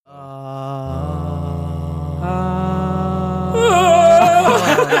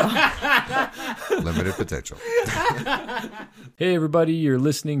no. Limited potential. Hey everybody, you're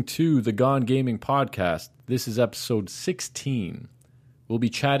listening to the Gone Gaming Podcast. This is episode 16. We'll be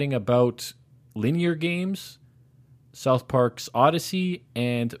chatting about linear games, South Park's Odyssey,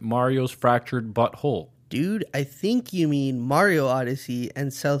 and Mario's Fractured Butthole. Dude, I think you mean Mario Odyssey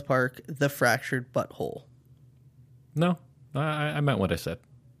and South Park, The Fractured Butthole. No, I meant what I said.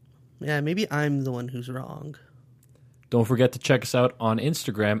 Yeah, maybe I'm the one who's wrong. Don't forget to check us out on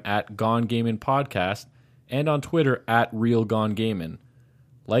Instagram at Gone Gaming Podcast and on Twitter at Real Gone Gaming.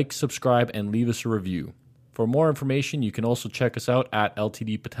 Like, subscribe, and leave us a review. For more information, you can also check us out at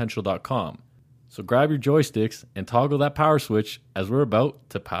ltdpotential.com. So grab your joysticks and toggle that power switch as we're about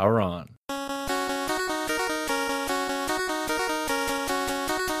to power on.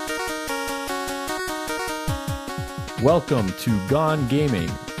 Welcome to Gone Gaming.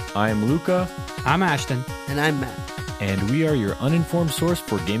 I'm Luca, I'm Ashton. And I'm Matt. and we are your uninformed source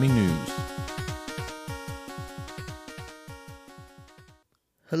for gaming news.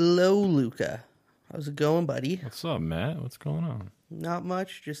 Hello, Luca. How's it going, buddy? What's up, Matt? What's going on? Not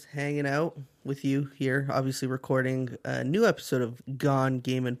much, just hanging out with you here, obviously recording a new episode of Gone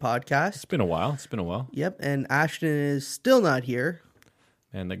Gaming Podcast. It's been a while. Yep, and Ashton is still not here.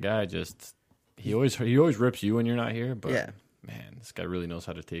 And the guy just he always rips you when you're not here, but Yeah. man, this guy really knows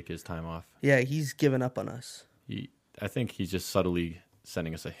how to take his time off. Yeah, he's given up on us. I think he's just subtly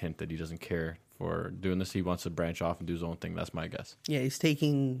sending us a hint that he doesn't care for doing this. He wants to branch off and do his own thing. That's my guess. Yeah, he's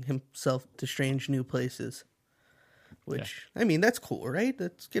taking himself to strange new places. Which, I mean, that's cool, right?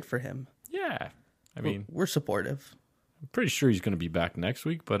 That's good for him. Yeah. I mean, We're supportive, I'm pretty sure he's going to be back next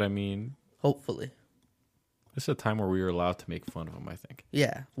week, but I mean, hopefully. this is a time where we are allowed to make fun of him, I think.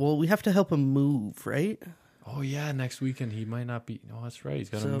 Yeah, well, we have to help him move, right? Oh, yeah, next weekend he might not be. Oh, that's right. He's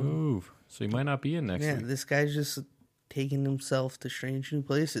got to So- move. So he might not be in next Yeah, week. this guy's just taking himself to strange new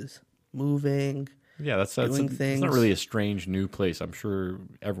places. Moving. Yeah, that's doing it's things. not really a strange new place. I'm sure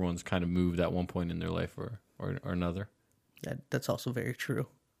everyone's kind of moved at one point in their life or another. That's also very true.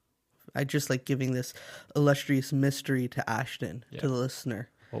 I just like giving this illustrious mystery to Ashton, Yeah. to the listener.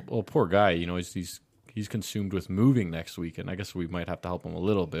 Well, poor guy. You know, he's consumed with moving next week, and I guess we might have to help him a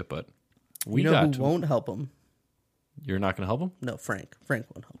little bit. But we You know got who to. won't help him? You're not going to help him? No, Frank. Frank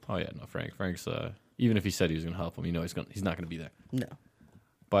won't help Oh yeah, no, Frank. Frank's even if he said he was going to help him, you know, he's not going to be there. him. No.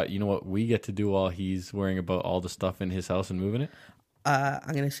 But you know what? We get to do while he's worrying about all the stuff in his house and moving it.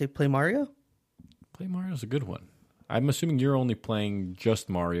 I'm going to say play Mario. Play Mario's a good one. I'm assuming you're only playing just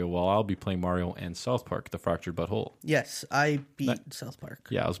Mario, while I'll be playing Mario and South Park: The Fractured Butthole. Yes, I beat South Park.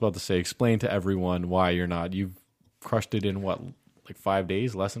 Yeah, I was about to say, explain to everyone why you're not. You've crushed it in what, like 5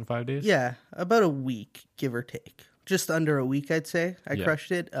 days? Less than 5 days? Yeah, about a week, give or take. Just under a week, I'd say. I Yeah.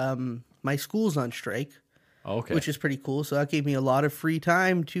 crushed it. My school's on strike, Oh, okay. which is pretty cool. So that gave me a lot of free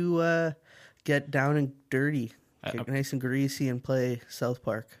time to get down and dirty, get nice and greasy, and play South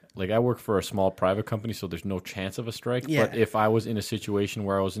Park. Like, I work for a small private company, so there's no chance of a strike. Yeah. But if I was in a situation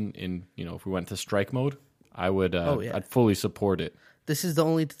where I was in you know, if we went to strike mode, I would, yeah. I'd fully support it. This is the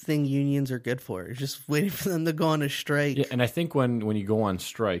only thing unions are good for. It's just waiting for them to go on a strike. Yeah, and I think when you go on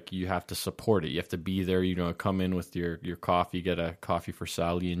strike, you have to support it. You have to be there. You know, come in with your coffee, get a coffee for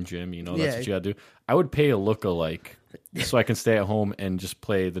Sally and Jim. You know, that's Yeah. what you got to do. I would pay a lookalike so I can stay at home and just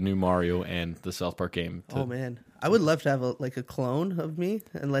play the new Mario and the South Park game. Oh man, I would love to have a clone of me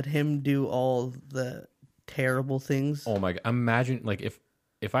and let him do all the terrible things. Oh my god! Imagine like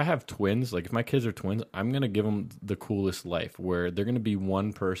if I have twins, like if my kids are twins, I'm gonna give them the coolest life where they're gonna be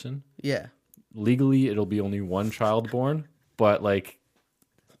one person. Yeah, Legally, it'll be only one child born, but like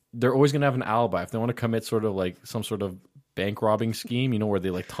they're always gonna have an alibi if they want to commit sort of like some sort of bank robbing scheme. You know, where they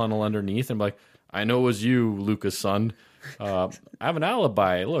like tunnel underneath and be like, I know it was you, Lucas' son. I have an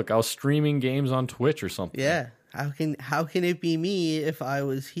alibi. Look, I was streaming games on Twitch or something. yeah. How can it be me if I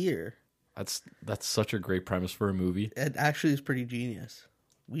was here? That's such a great premise for a movie. It actually is pretty genius.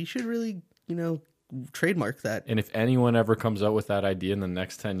 We should really, trademark that. And if anyone ever comes out with that idea in the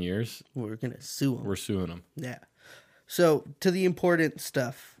next 10 years, We're gonna sue them. we're suing them. Yeah. So to the important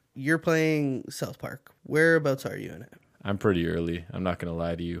stuff. You're playing South Park. Whereabouts are you in it? I'm pretty early. I'm not going to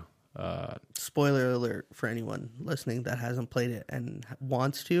lie to you. Spoiler alert for anyone listening that hasn't played it and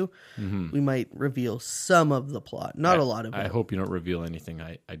wants to. Mm-hmm. We might reveal some of the plot, not a lot of it. I hope you don't reveal anything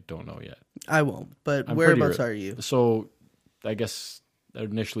I don't know yet. I won't. But I'm whereabouts pretty are you? So I guess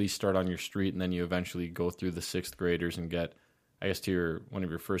initially start on your street, and then you eventually go through the sixth graders and get, I guess, to one of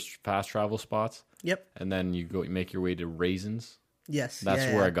your first fast travel spots. Yep. And then you make your way to Raisins. Yes. That's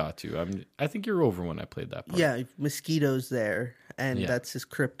where I got to. I think you're over when I played that part. Yeah, mosquitoes there, and Yeah. that's his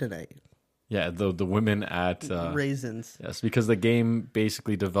kryptonite. Yeah, the women at Raisins. Yes, because the game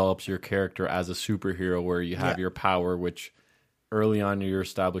basically develops your character as a superhero, where you have Yeah. your power, which early on you're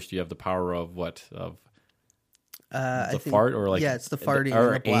established you have the power of what of I the think, fart or like it's the farting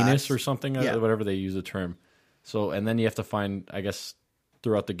or and the anus blast. or something, Yeah. whatever they use the term. So and then you have to find, I guess,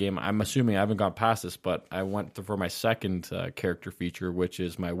 throughout the game. I'm assuming I haven't gone past this, but I went for my second character feature, which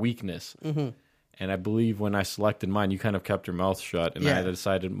is my weakness. Mm-hmm. And I believe when I selected mine, you kind of kept your mouth shut, and I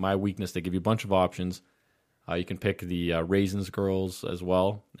decided my weakness. They give you a bunch of options. You can pick the Raisins girls as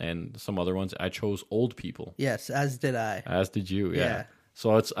well, and some other ones. I chose old people. Yes, as did I. As did you, yeah. Yeah.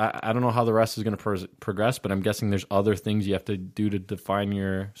 So it's I don't know how the rest is going to progress, but I'm guessing there's other things you have to do to define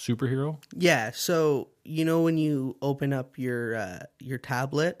your superhero. Yeah, so when you open up your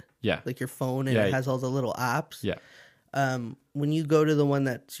tablet, Yeah. like your phone, and Yeah. it has all the little apps. Yeah. When you go to the one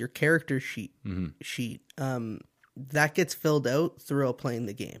that's your character sheet, that gets filled out throughout playing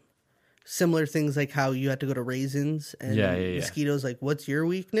the game. Similar things like how you had to go to Raisins and Mosquitoes, like, what's your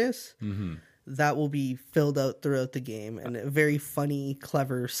weakness? Mm-hmm. That will be filled out throughout the game in a very funny,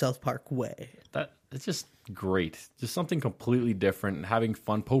 clever South Park way. It's just great. Just something completely different, and having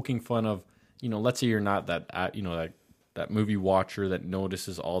fun, poking fun of, let's say you're not that movie watcher that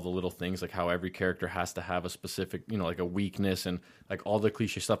notices all the little things, like how every character has to have a specific, like a weakness and like all the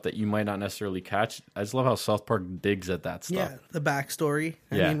cliche stuff that you might not necessarily catch. I just love how South Park digs at that stuff. Yeah, the backstory.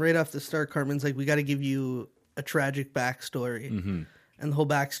 I mean, right off the start, Cartman's like, we got to give you a tragic backstory. Mm-hmm. And the whole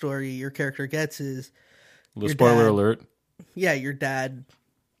backstory your character gets is... Spoiler alert. Yeah, your dad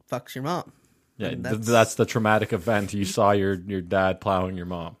fucks your mom. Yeah, that's the traumatic event. You saw your dad plowing your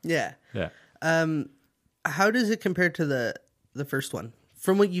mom. Yeah. Yeah. How does it compare to the first one?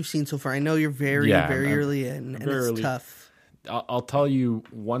 From what you've seen so far, I know you're very early in, and it's tough. I'll tell you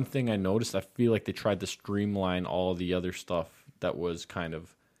one thing I noticed. I feel like they tried to streamline all the other stuff that was kind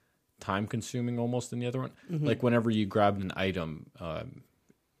of time-consuming almost in the other one. Mm-hmm. Like whenever you grabbed an item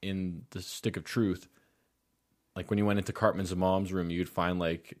in the Stick of Truth, like when you went into Cartman's mom's room, you'd find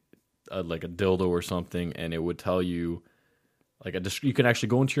like a dildo or something, and it would tell you you can actually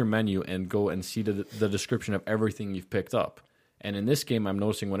go into your menu and go and see the description of everything you've picked up. And in this game, I'm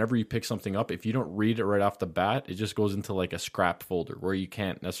noticing whenever you pick something up, if you don't read it right off the bat, it just goes into like a scrap folder where you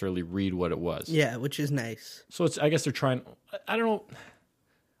can't necessarily read what it was. Yeah, which is nice. So I guess they're trying. I don't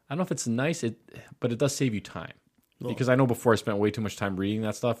know if it's nice, but it does save you time. Because I know before I spent way too much time reading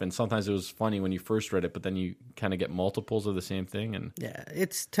that stuff, and sometimes it was funny when you first read it, but then you kind of get multiples of the same thing. And yeah,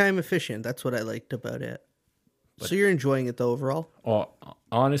 it's time efficient. That's what I liked about it. So you're enjoying it though overall? Oh,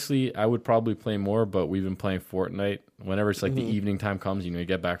 honestly, I would probably play more, but we've been playing Fortnite. Whenever it's like the evening time comes, you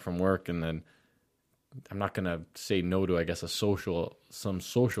get back from work, and then I'm not gonna say no to, I guess, some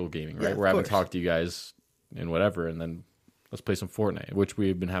social gaming, right? Where I haven't talked to you guys and whatever, and then let's play some Fortnite, which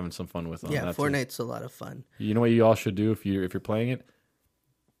we've been having some fun with. Yeah, Fortnite's a lot of fun. You know what you all should do if you're playing it?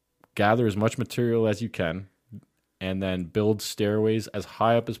 Gather as much material as you can, and then build stairways as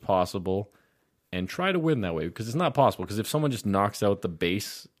high up as possible, and try to win that way, because it's not possible. Because if someone just knocks out the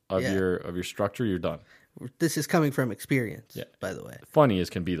base of your structure, you're done. This is coming from experience, by the way. Funny as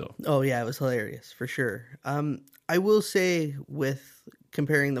can be, though. Oh yeah, it was hilarious for sure. I will say, with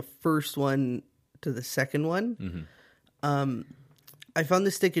comparing the first one to the second one, I found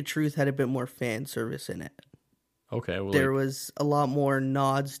the Stick of Truth had a bit more fan service in it. Okay, well, there was a lot more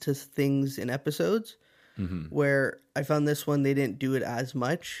nods to things in episodes, where I found this one they didn't do it as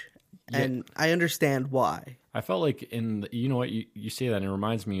much. And I understand why. I felt like you know what, you say that, and it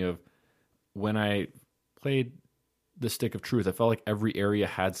reminds me of when I played the Stick of Truth. I felt like every area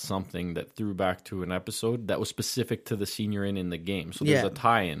had something that threw back to an episode that was specific to the scene you're in the game. So there's a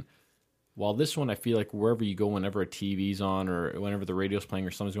tie-in. While this one, I feel like wherever you go, whenever a TV's on or whenever the radio's playing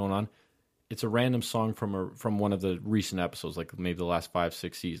or something's going on, it's a random song from one of the recent episodes, like maybe the last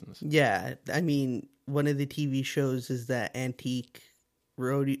 5-6 seasons. Yeah, I mean, one of the TV shows is that Antique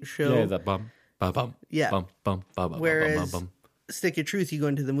Rodeo show. Yeah, that bum, bum, bum, bum, bum, bum, whereas bum, bum, bum. Stick of Truth, you go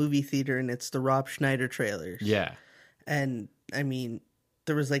into the movie theater and it's the Rob Schneider trailers. Yeah. And, I mean,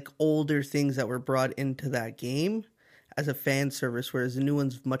 there was like older things that were brought into that game as a fan service, whereas the new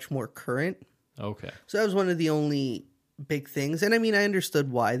one's much more current. Okay. So that was one of the only big things. And I mean, I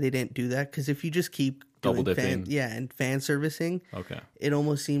understood why they didn't do that, because if you just keep double dipping, and fan servicing, it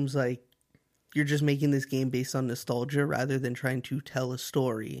almost seems like you're just making this game based on nostalgia rather than trying to tell a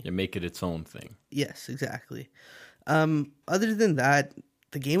story. You make it its own thing. Yes, exactly. Other than that,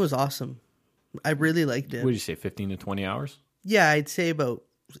 the game was awesome. I really liked it. What did you say, 15 to 20 hours? Yeah, I'd say about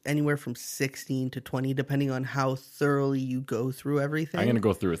anywhere from 16 to 20, depending on how thoroughly you go through everything. I'm going to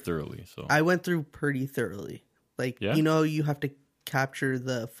go through it thoroughly. So I went through pretty thoroughly. Like, you know, you have to capture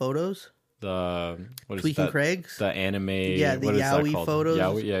the photos. what is Tweaking that? Craig's? The anime. Yeah, the what is that Yaoi called? photos.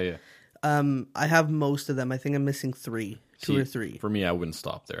 Yaoi, yeah. I have most of them. I think I'm missing two or three. For me, I wouldn't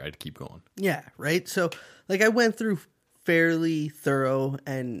stop there. I'd keep going. Yeah, right? So, like, I went through fairly thorough,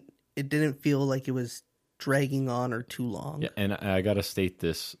 and it didn't feel like it was dragging on or too long. Yeah, and I got to state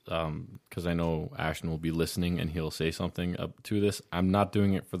this because I know Ashton will be listening, and he'll say something up to this. I'm not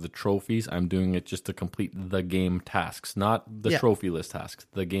doing it for the trophies. I'm doing it just to complete the game tasks, not the trophy list tasks,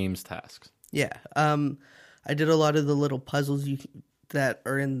 the game's tasks. Yeah. I did a lot of the little puzzles that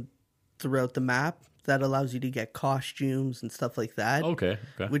are in throughout the map that allows you to get costumes and stuff like that. Okay.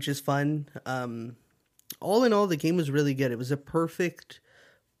 Which is fun. All in all, the game was really good. It was a perfect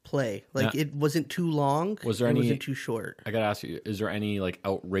play. Like, it wasn't too long. It wasn't too short. I gotta ask you, is there any like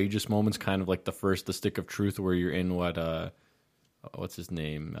outrageous moments, kind of like the Stick of Truth, where you're in what's his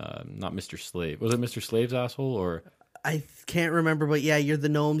name? Not Mr. Slave. Was it Mr. Slave's asshole or? I can't remember, but yeah, you're the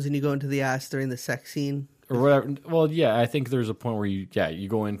gnomes and you go into the ass during the sex scene. Or whatever. Well, yeah, I think there's a point where you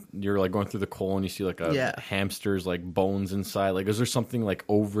go in, you're like going through the coal and you see like a hamster's like bones inside. Like, is there something like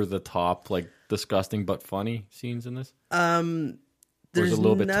over the top, like disgusting but funny scenes in this? There's a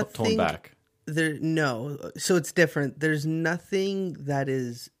little bit toned back. No, so it's different. There's nothing that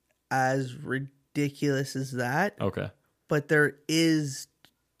is as ridiculous as that. Okay, but there is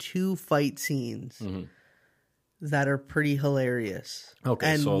 2 fight scenes that are pretty hilarious.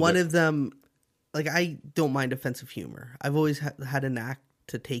 Okay, and so one of them. Like, I don't mind offensive humor. I've always had a knack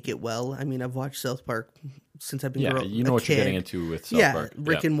to take it well. I mean, I've watched South Park since I've been a kid. You know what you're getting into with South Park.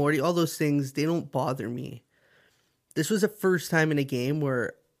 Rick and Morty, all those things, they don't bother me. This was the first time in a game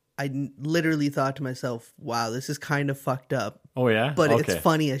where I literally thought to myself, wow, this is kind of fucked up. Oh, yeah? But it's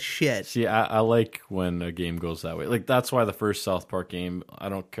funny as shit. See, I like when a game goes that way. Like, that's why the first South Park game, I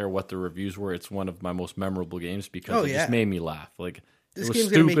don't care what the reviews were, it's one of my most memorable games because it just made me laugh. Like, it was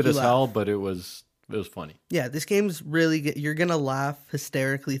stupid as hell, but it was funny. Yeah, this game's really good. You're going to laugh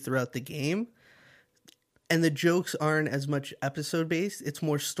hysterically throughout the game. And the jokes aren't as much episode-based. It's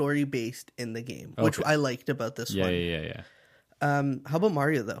more story-based in the game, which I liked about this one. Yeah. How about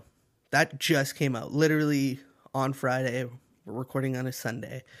Mario, though? That just came out literally on Friday. We're recording on a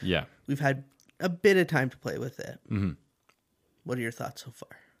Sunday. Yeah. We've had a bit of time to play with it. Mm-hmm. What are your thoughts so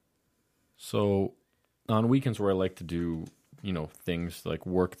far? So, on weekends where I like to do things like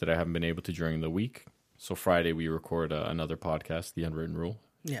work that I haven't been able to during the week. So Friday we record another podcast, The Unwritten Rule.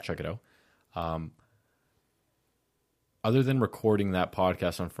 Yeah. Check it out. Other than recording that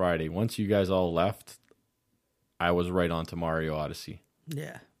podcast on Friday, once you guys all left, I was right on to Mario Odyssey.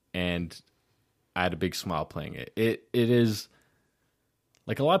 Yeah. And I had a big smile playing it. It is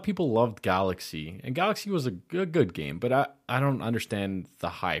like a lot of people loved Galaxy, and Galaxy was a good game, but I don't understand the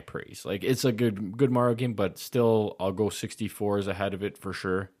high praise. Like, it's a good Mario game, but still I'll go 64 is ahead of it for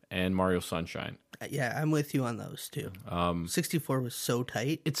sure, and Mario Sunshine. Yeah, I'm with you on those too. 64 was so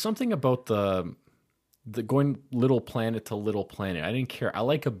tight. It's something about the going little planet to little planet. I didn't care. I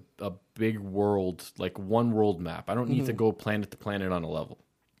like a big world, like one world map. I don't need to go planet to planet on a level.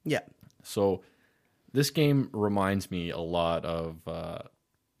 Yeah. So this game reminds me a lot of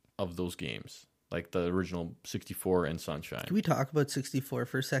those games, like the original 64 and Sunshine. Can we talk about 64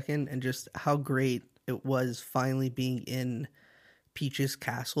 for a second and just how great it was finally being in Peach's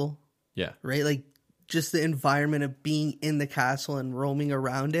castle? Yeah. Right? Like, just the environment of being in the castle and roaming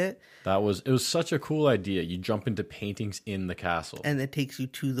around it. It was such a cool idea. You jump into paintings in the castle. And it takes you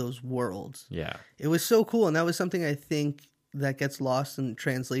to those worlds. Yeah. It was so cool. And that was something I think that gets lost in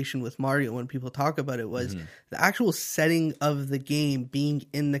translation with Mario when people talk about it was the actual setting of the game, being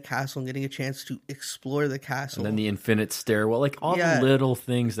in the castle and getting a chance to explore the castle. And then the infinite stairwell, like all the little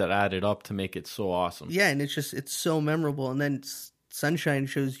things that added up to make it so awesome. Yeah, and it's so memorable. And then Sunshine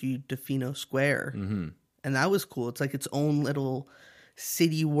shows you Defino Square. Mm-hmm. And that was cool. It's like its own little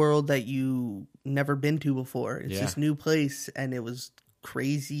city world that you never been to before. It's this new place, and it was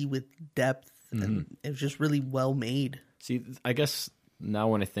crazy with depth, and it was just really well made. See, I guess now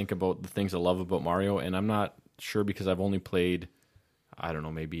when I think about the things I love about Mario, and I'm not sure because I've only played, I don't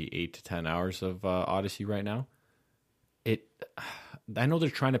know, maybe 8 to 10 hours of Odyssey right now. I know they're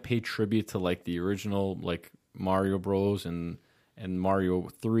trying to pay tribute to like the original like Mario Bros. and Mario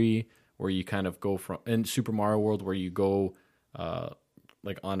 3, where you kind of go from, in Super Mario World, where you go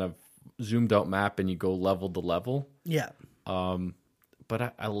like on a zoomed out map and you go level to level. Yeah.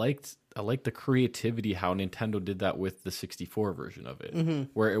 But I liked the creativity how Nintendo did that with the 64 version of it,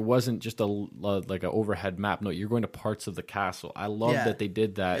 where it wasn't just like an overhead map. No, you're going to parts of the castle. I love that they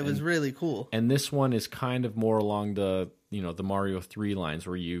did that. It was really cool. And this one is kind of more along the the Mario 3 lines,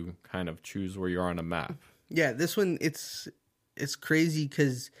 where you kind of choose where you're on a map. Yeah, this one it's crazy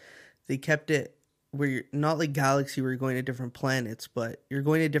because they kept it where you're not like Galaxy where you're going to different planets, but you're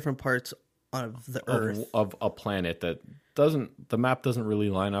going to different parts of the Earth. Of a planet that doesn't, the map doesn't really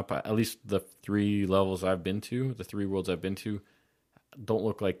line up. At least the 3 levels I've been to, the 3 worlds I've been to, don't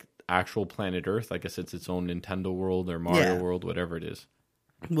look like actual planet Earth. I guess it's its own Nintendo world or Mario world, whatever it is.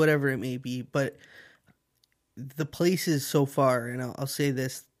 Whatever it may be. But the places so far, and I'll say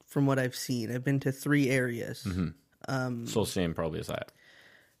this from what I've seen, I've been to 3 areas. Mm-hmm. So same probably as I have.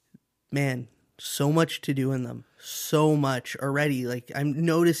 Man, so much to do in them. So much already. Like, I'm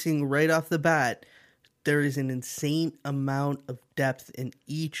noticing right off the bat, there is an insane amount of depth in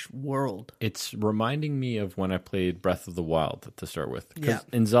each world. It's reminding me of when I played Breath of the Wild to start with. Because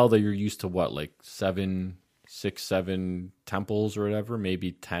in Zelda, you're used to what, like 6, 7 temples or whatever,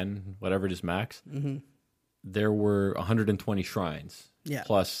 maybe 10, whatever it is max. Mm-hmm. There were 120 shrines. Yeah.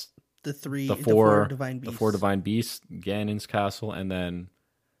 Plus the 4 divine beasts. The 4 divine beasts, Ganon's castle, and then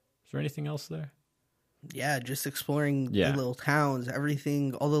is there anything else there? Yeah, just exploring the little towns,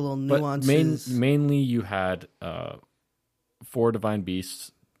 everything, all the little nuances. But mainly you had 4 divine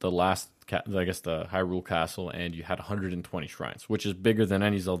beasts, the last, I guess the Hyrule Castle, and you had 120 shrines, which is bigger than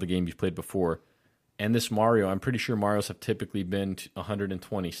any Zelda game you've played before. And this Mario, I'm pretty sure Mario's have typically been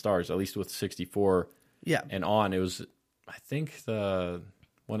 120 stars, at least with 64 and on. It was, I think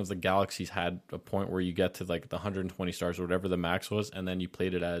one of the Galaxies had a point where you get to like the 120 stars or whatever the max was, and then you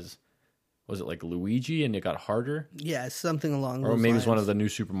played it as, was it like Luigi and it got harder? Yeah, something along those lines. Or maybe it's one of the new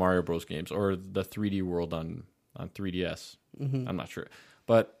Super Mario Bros. Games or the 3D World on 3DS. Mm-hmm. I'm not sure.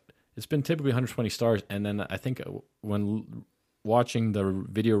 But it's been typically 120 stars. And then I think when watching the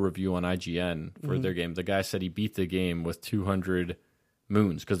video review on IGN for their game, the guy said he beat the game with 200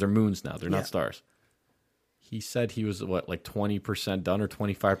 moons because they're moons now. They're not stars. He said he was, like 20% done or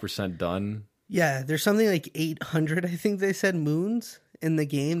 25% done? Yeah, there's something like 800, I think they said, moons in the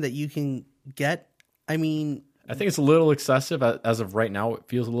game that you can get. I mean, I think it's a little excessive as of right now. It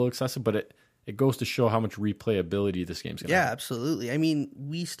feels a little excessive, but it goes to show how much replayability this game's gonna have. Yeah, absolutely. I mean,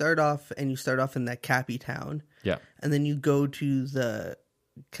 you start off in that Cappy town. Yeah. And then you go to the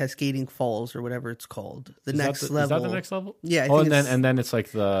Cascading Falls or whatever it's called. The next level. Is that the next level? Yeah. And then it's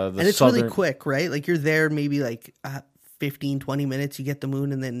like the and it's southern... really quick, right? Like you're there maybe like 15, 20 minutes, you get the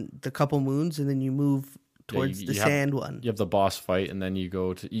moon and then the couple moons and then you move towards the sand one. You have the boss fight and then you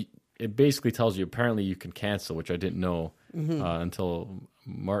go to... It basically tells you apparently you can cancel, which I didn't know until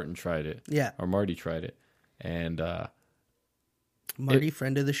Martin tried it. Yeah. Or Marty tried it. And... Marty,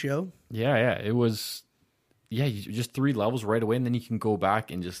 friend of the show? Yeah. It was... Yeah, you just 3 levels right away and then you can go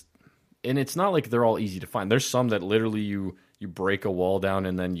back and just... And it's not like they're all easy to find. There's some that literally you break a wall down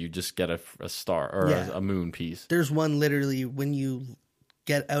and then you just get a star or a moon piece. There's one literally when you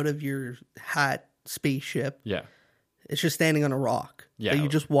get out of your hat spaceship. Yeah. It's just standing on a rock. Yeah. That you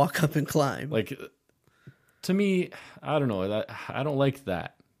just walk up and climb. Like, to me, I don't know. I don't like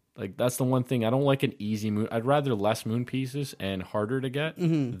that. Like, that's the one thing. I don't like an easy moon. I'd rather less moon pieces and harder to get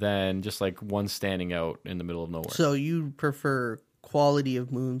than just like one standing out in the middle of nowhere. So you prefer quality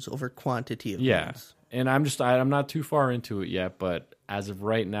of moons over quantity of moons? Yeah. And I'm not too far into it yet, but as of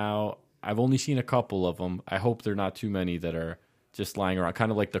right now, I've only seen a couple of them. I hope they're not too many that are just lying around,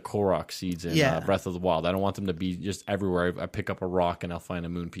 kind of like the Korok seeds in Breath of the Wild. I don't want them to be just everywhere. I pick up a rock and I'll find a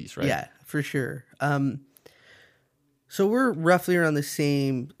moon piece, right? Yeah, for sure. So we're roughly around the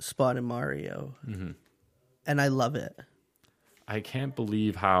same spot in Mario, and I love it. I can't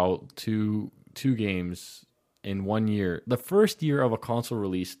believe how two games in 1 year, the first year of a console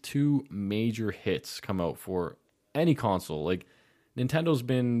release, 2 major hits come out for any console. Like, Nintendo's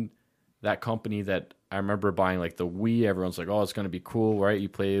been that company that I remember buying, like, the Wii. Everyone's like, oh, it's going to be cool, right? You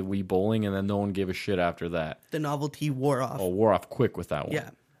play Wii bowling, and then no one gave a shit after that. The novelty wore off. Oh, wore off quick with that one. Yeah.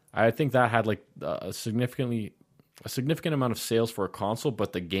 I think that had, like, a significant amount of sales for a console,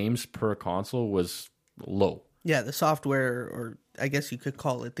 but the games per console was low. Yeah, the software, or I guess you could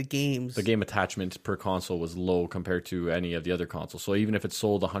call it the games. The game attachment per console was low compared to any of the other consoles. So even if it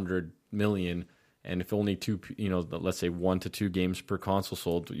sold 100 million, and if only 2, let's say 1 to 2 games per console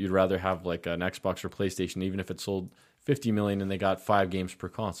sold, you'd rather have like an Xbox or PlayStation, even if it sold 50 million and they got 5 games per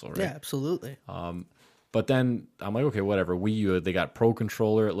console, right? Yeah, absolutely. But then I'm like, okay, whatever. Wii U, they got Pro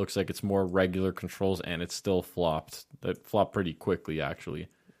Controller. It looks like it's more regular controls, and it still flopped. It flopped pretty quickly, actually.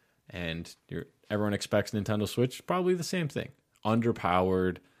 And everyone expects Nintendo Switch, probably the same thing.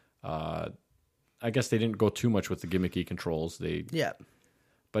 Underpowered. I guess they didn't go too much with the gimmicky controls.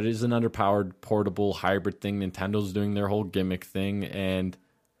 But it is an underpowered, portable, hybrid thing. Nintendo's doing their whole gimmick thing. And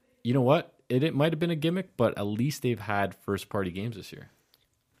you know what? It might have been a gimmick, but at least they've had first-party games this year.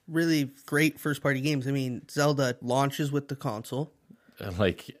 Really great first-party games. I mean, Zelda launches with the console.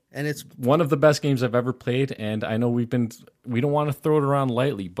 And it's one of the best games I've ever played, and I know we don't want to throw it around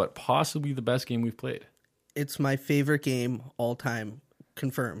lightly, but possibly the best game we've played. It's my favorite game all time,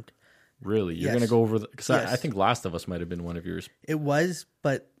 confirmed. Really? You're going to go over because I think Last of Us might have been one of yours. It was,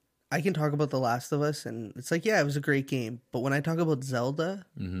 but I can talk about The Last of Us, and it's like, yeah, it was a great game. But when I talk about Zelda,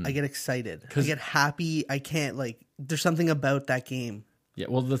 I get excited. I get happy. I can't, there's something about that game. Yeah,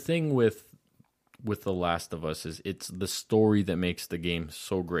 well, the thing with The Last of Us is it's the story that makes the game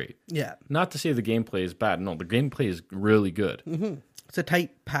so great. Yeah. Not to say the gameplay is bad. No, the gameplay is really good. Mm-hmm. It's a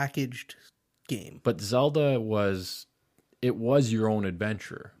tight packaged game. But Zelda was your own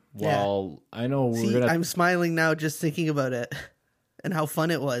adventure. Well, I know I'm smiling now just thinking about it and how fun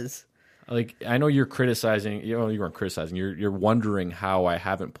it was. I know you're criticizing. You weren't criticizing. You're wondering how I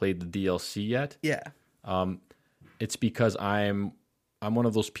haven't played the DLC yet. Yeah. It's because I'm one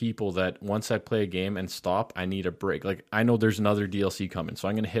of those people that once I play a game and stop, I need a break. I know there's another DLC coming, so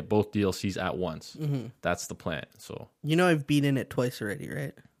I'm going to hit both DLCs at once. Mm-hmm. That's the plan. So I've beaten it twice already,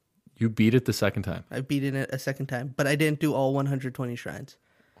 right? You beat it the second time. I've beaten it a second time, but I didn't do all 120 shrines.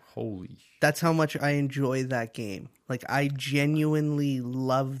 Holy. That's how much I enjoy that game. I genuinely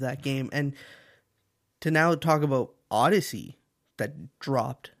love that game. And to now talk about Odyssey that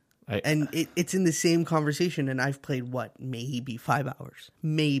dropped, and it's in the same conversation, and I've played, maybe 5 hours?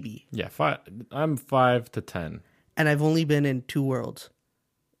 Maybe. Yeah, 5. I'm 5 to 10. And I've only been in 2 worlds.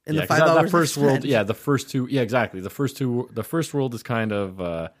 In the 5 hours that first world, the first 2, exactly. The first world is kind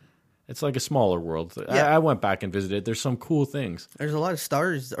of... it's like a smaller world. Yeah. I went back and visited. There's some cool things. There's a lot of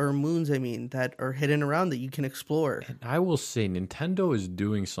stars or moons, that are hidden around that you can explore. And I will say Nintendo is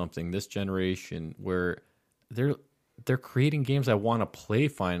doing something this generation where they're creating games I want to play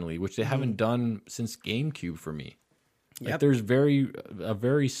finally, which they haven't done since GameCube for me. Yep. There's a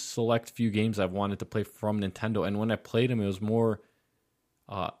very select few games I've wanted to play from Nintendo, and when I played them, it was more.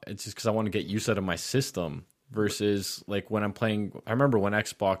 It's just because I want to get used out of my system. Versus when I'm playing, I remember when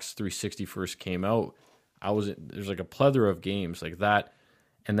Xbox 360 first came out, there's a plethora of games like that,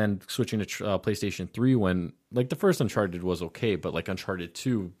 and then switching to PlayStation 3 when the first Uncharted was okay, but Uncharted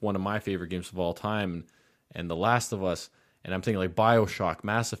 2, one of my favorite games of all time, and The Last of Us, and I'm thinking BioShock,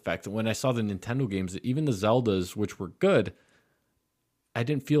 Mass Effect. When I saw the Nintendo games, even the Zeldas, which were good, I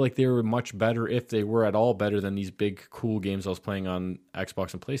didn't feel like they were much better, if they were at all better than these big cool games I was playing on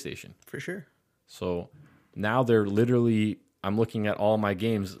Xbox and PlayStation. For sure. So. Now they're literally, I'm looking at all my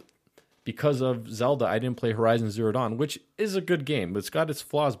games. Because of Zelda, I didn't play Horizon Zero Dawn, which is a good game. It's got its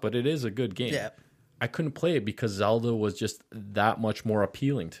flaws, but it is a good game. Yeah. I couldn't play it because Zelda was just that much more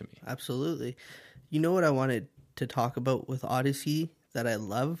appealing to me. Absolutely. You know what I wanted to talk about with Odyssey that I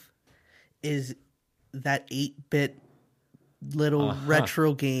love? Is that 8-bit little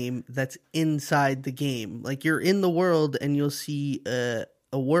retro game that's inside the game. You're in the world and you'll see a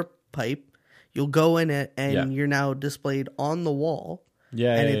warp pipe. You'll go in it, and you're now displayed on the wall.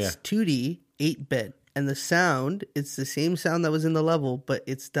 Yeah, and it's 2D, 8-bit. And the sound, it's the same sound that was in the level, but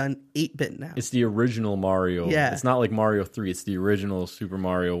it's done 8-bit now. It's the original Mario. Yeah. It's not like Mario 3. It's the original Super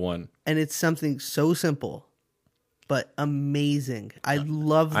Mario 1. And it's something so simple, but amazing. I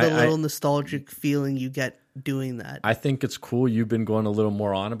love the little nostalgic feeling you get doing that. I think it's cool. You've been going a little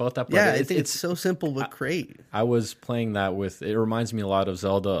more on about that. But yeah, I think it's so simple but great. I was playing that it reminds me a lot of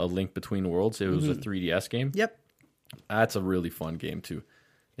Zelda, A Link Between Worlds. It was a 3DS game. Yep. That's a really fun game too.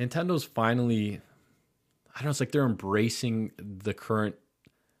 Nintendo's finally, I don't know, it's they're embracing the current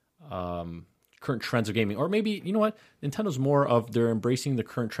trends of gaming. Or maybe, you know what? Nintendo's more of they're embracing the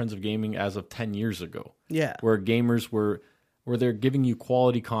current trends of gaming as of 10 years ago. Yeah. Where gamers were... where they're giving you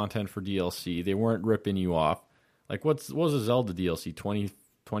quality content for DLC. They weren't ripping you off. What was a Zelda DLC? $20,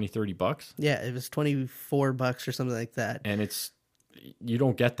 $30? Yeah, it was $24 or something like that. And you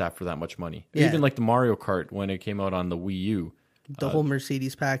don't get that for that much money. Yeah. Even the Mario Kart when it came out on the Wii U. The whole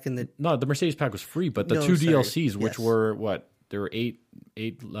Mercedes pack and No, the Mercedes pack was free, but the DLCs, which were what? There were eight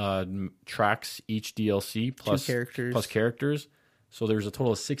tracks each DLC plus characters. So there was a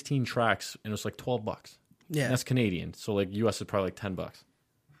total of 16 tracks, and it was $12. Yeah, and that's Canadian. So US is probably $10.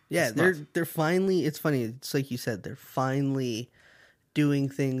 Yeah, they're finally. It's funny. It's like you said. They're finally doing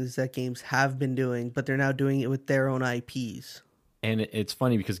things that games have been doing, but they're now doing it with their own IPs. And it's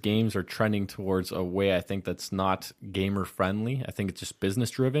funny because games are trending towards a way I think that's not gamer friendly. I think it's just business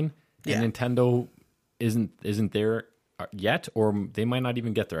driven. Yeah. And Nintendo isn't there yet, or they might not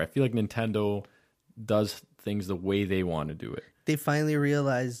even get there. I feel like Nintendo does things the way they want to do it. They finally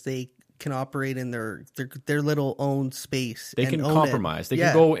realize they can operate in their little own space. They can compromise. They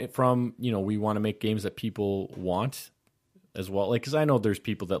can go from, we want to make games that people want as well. Because I know there's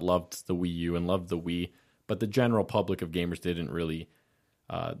people that loved the Wii U and loved the Wii, but the general public of gamers didn't really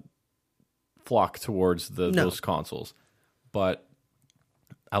flock towards those consoles. But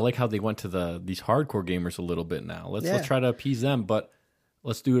I like how they went to these hardcore gamers a little bit now. Let's try to appease them, but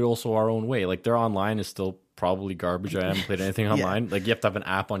let's do it also our own way. Like, their online is still probably garbage. I haven't played anything online. Like, you have to have an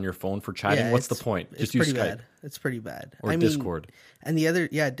app on your phone for chatting. What's the point? Just use Skype. Bad. It's pretty bad. Or Discord. And the other,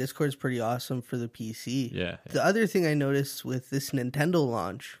 Discord's pretty awesome for the PC. Yeah. The other thing I noticed with this Nintendo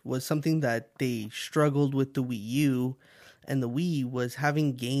launch was something that they struggled with the Wii U and the Wii was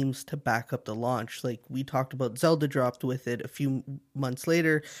having games to back up the launch. Like, we talked about Zelda dropped with it a few months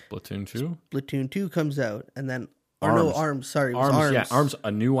later. Splatoon 2? Splatoon 2 comes out, and then... ARMS. Sorry. ARMS. Yeah, ARMS,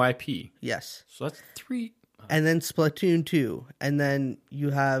 a new IP. Yes. So that's 3... And then Splatoon 2. And then you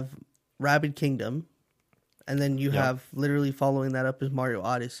have Rabbids Kingdom. And then you have, literally following that up, is Mario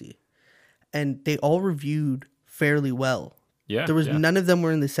Odyssey. And they all reviewed fairly well. Yeah. There was none of them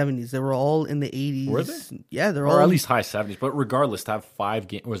were in the 70s. They were all in the 80s. Were they? Yeah, they're all... Or at least high 70s. But regardless, to have 5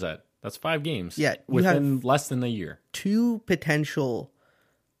 games... What was that? That's 5 games. Yeah. Within less than a year. 2 potential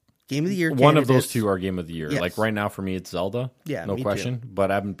Game of the Year candidates. One of those 2 are Game of the Year. Yes. Like, right now, for me, it's Zelda. Yeah, no question. Too.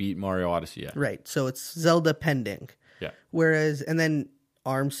 But I haven't beat Mario Odyssey yet. Right. So it's Zelda pending. Yeah. Whereas... And then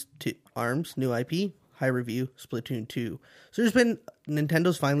ARMS, new IP, high review, Splatoon 2. So there's been...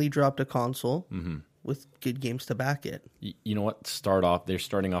 Nintendo's finally dropped a console... Mm-hmm. with good games to back it. You know what? They're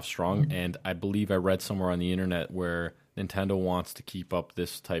starting off strong, and I believe I read somewhere on the internet where Nintendo wants to keep up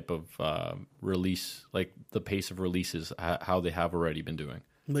this type of release, like the pace of releases, how they have already been doing.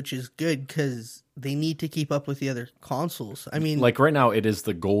 Which is good, because they need to keep up with the other consoles. I mean... Like, right now, it is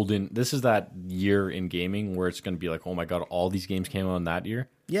the golden... This is that year in gaming where it's going to be like, oh my god, all these games came out in that year.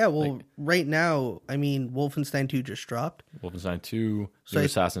 Yeah, well, right now, I mean, Wolfenstein 2 just dropped. Wolfenstein 2,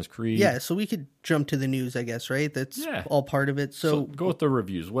 Assassin's Creed. Yeah, so we could jump to the news, I guess, right? That's all part of it. So go with the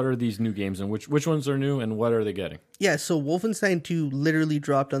reviews. What are these new games, and which ones are new, and what are they getting? Yeah, so Wolfenstein 2 literally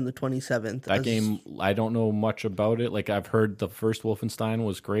dropped on the 27th. That game, I don't know much about it. Like, I've heard the first Wolfenstein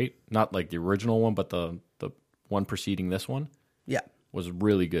was great. Not like the original one, but the one preceding this one. Yeah. Was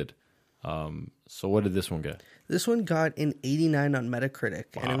really good. So what did this one get? This one got an 89 on Metacritic,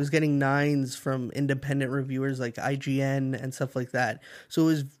 and it was getting 9s from independent reviewers like IGN and stuff like that. So it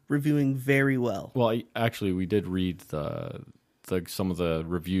was reviewing very well. Well, actually, we did read some of the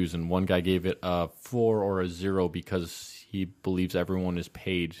reviews, and one guy gave it a 4 or a 0 because he believes everyone is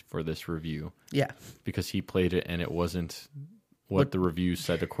paid for this review. Yeah. Because he played it, and it wasn't what the review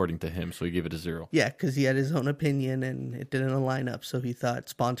said according to him, so he gave it a 0. Yeah, because he had his own opinion, and it didn't align up, so he thought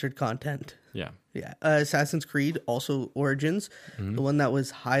sponsored content. Yeah. Yeah. Assassin's Creed, also Origins, the one that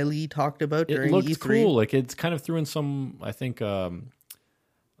was highly talked about during E3. It looked cool. Like, it's kind of threw in some, I think, I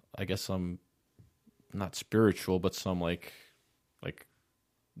guess some, not spiritual, but some like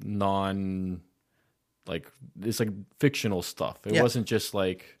non, like, it's like fictional stuff. It wasn't just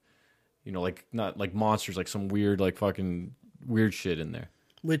like, like, not like monsters, like some weird, like, fucking weird shit in there.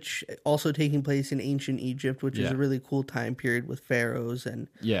 Which also taking place in ancient Egypt, which is a really cool time period with pharaohs and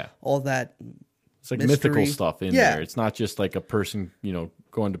all that. It's like mythical stuff in there. It's not just like a person,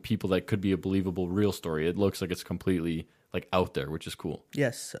 going to people that could be a believable real story. It looks like it's completely like out there, which is cool.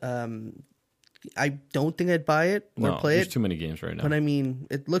 Yes. I don't think I'd buy it or play it. There's too many games right now. But I mean,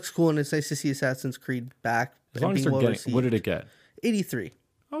 it looks cool, and it's nice to see Assassin's Creed back. As long as they're getting, what did it get? 83.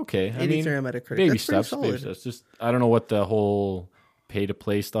 Okay. 83 on Metacritic. Baby That's steps. solid. Baby steps. Just, I don't know what the whole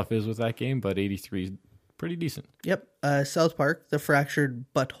pay-to-play stuff is with that game, but 83 is pretty decent. Yep. South Park, The Fractured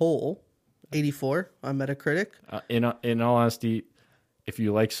Butthole, 84 on Metacritic. In all honesty, if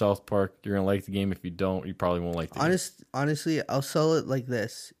you like South Park, you're going to like the game. If you don't, you probably won't like the game. Honestly, I'll sell it like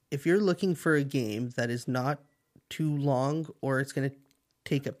this. If you're looking for a game that is not too long or it's going to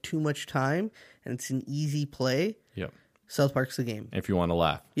take up too much time and it's an easy play, South Park's the game. If you want to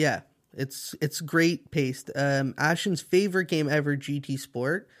laugh. Yeah. It's great paced. Ashton's favorite game ever, GT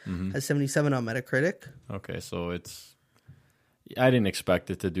Sport, has 77 on Metacritic. Okay, so I didn't expect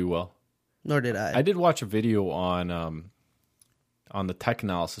it to do well. Nor did I. I did watch a video on the tech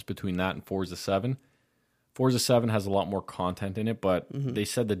analysis between that and Forza 7. Forza 7 has a lot more content in it, but they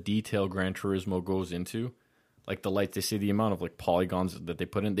said the detail Gran Turismo goes into, like the lights, they say the amount of like polygons that they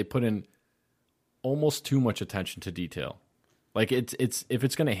put in almost too much attention to detail. Like, it's if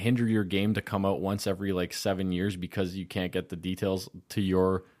it's going to hinder your game to come out once every like 7 years because you can't get the details to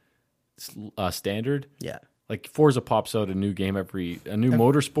your standard. Yeah. Like, Forza pops out a new game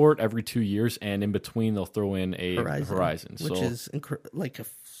motorsport every 2 years, and in between they'll throw in a Horizon, which is like a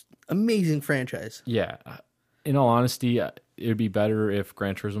amazing franchise. Yeah. In all honesty, it would be better if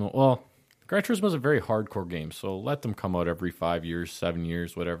Gran Turismo is a very hardcore game, so let them come out every 5 years, 7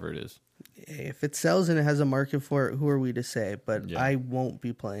 years, whatever it is. If it sells and it has a market for it, who are we to say? But I won't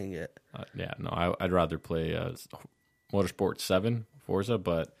be playing it. I'd rather play Motorsport 7, Forza,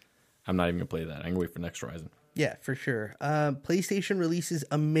 but I'm not even going to play that. I'm going to wait for next Horizon. Yeah, for sure. PlayStation releases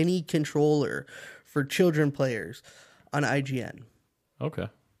a mini controller for children players on IGN. Okay.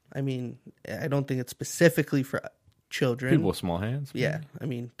 I mean, I don't think it's specifically for children. People with small hands. Yeah. I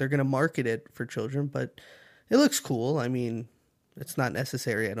mean, they're going to market it for children, but it looks cool. I mean, it's not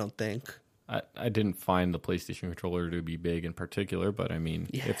necessary, I don't think. I didn't find the PlayStation controller to be big in particular, but I mean,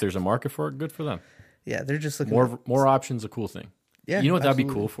 if there's a market for it, good for them. Yeah, they're just looking more options, a cool thing. Yeah, you know what that'd be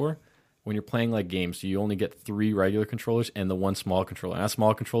cool for? When you're playing like games, so you only get 3 regular controllers and the 1 small controller. And that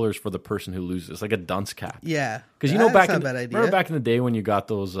small controller is for the person who loses. It's like a dunce cap. Yeah, because back in the day when you got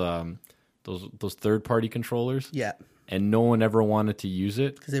those third-party controllers. Yeah. And no one ever wanted to use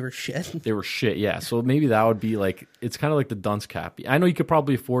it. Because they were shit. They were shit, yeah. So maybe that would be like, it's kind of like the dunce cap. I know you could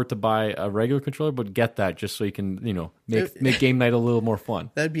probably afford to buy a regular controller, but get that just so you can, make game night a little more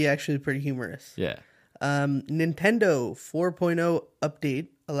fun. That'd be actually pretty humorous. Yeah. Nintendo 4.0 update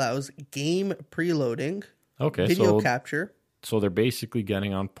allows game preloading. Okay. Video capture. So they're basically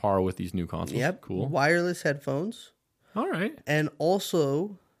getting on par with these new consoles. Yep. Cool. Wireless headphones. All right. And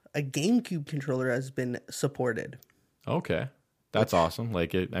also a GameCube controller has been supported. Okay, that's awesome.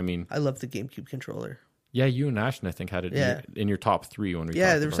 Like it, I mean, I love the GameCube controller. Yeah, you and Ashton, I think, had it in your top 3 when we.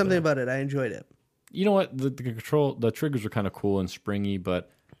 Yeah, there was something about it. I enjoyed it. You know what? The triggers were kind of cool and springy, but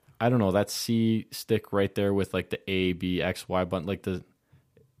I don't know, that C stick right there with like the A, B, X, Y button, like the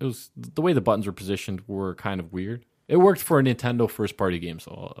way the buttons were positioned were kind of weird. It worked for a Nintendo first party game,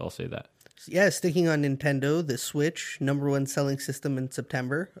 so I'll say that. Yeah, sticking on Nintendo, the Switch, #1 selling system in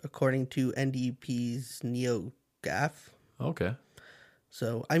September, according to NDP's NeoGAF. Okay.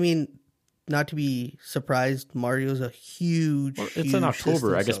 So, I mean, not to be surprised, Mario's a huge, it's in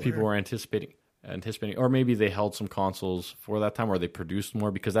October. I guess people were anticipating, or maybe they held some consoles for that time, or they produced more,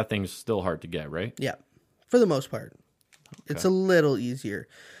 because that thing's still hard to get, right? Yeah, for the most part. Okay. It's a little easier.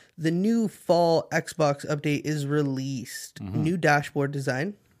 The new fall Xbox update is released. Mm-hmm. New dashboard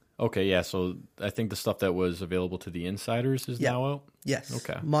design. Okay, yeah, so I think the stuff that was available to the insiders is now out? Yes.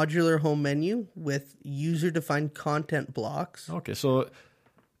 Okay. Modular home menu with user-defined content blocks. Okay, so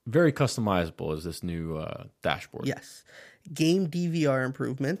very customizable is this new dashboard. Yes. Game DVR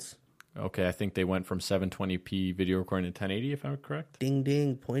improvements. Okay, I think they went from 720p video recording to 1080, if I'm correct. Ding,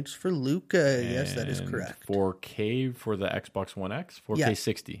 ding. Points for Luca. Yes, that is correct. 4K for the Xbox One X? 4K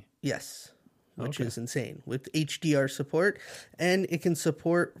 60? Yes. Which is insane, with HDR support, and it can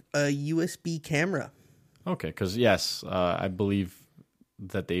support a USB camera. Okay, because yes, I believe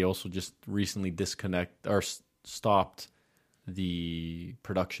that they also just recently stopped the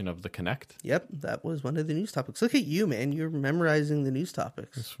production of the Kinect. Yep, that was one of the news topics. Look at you, man. You're memorizing the news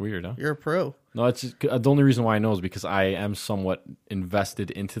topics. It's weird, huh? You're a pro. No, it's just, the only reason why I know is because I am somewhat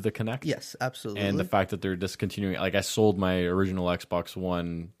invested into the Kinect. Yes, absolutely. And the fact that they're discontinuing, like I sold my original Xbox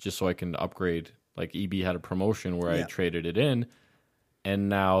One just so I can upgrade. Like EB had a promotion where I traded it in, and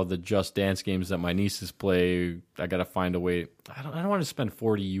now the Just Dance games that my nieces play, I got to find a way. I don't want to spend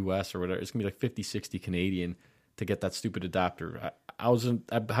 40 US or whatever. It's going to be like 50, 60 Canadian to get that stupid adapter. I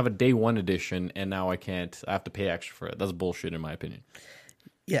have a day one edition, and now I can't. I have to pay extra for it. That's bullshit, in my opinion.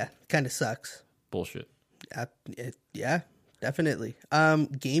 Yeah, kind of sucks. Bullshit. Yeah, definitely.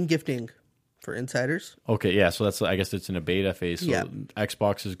 Game gifting for insiders. Okay, yeah. So I guess it's in a beta phase. So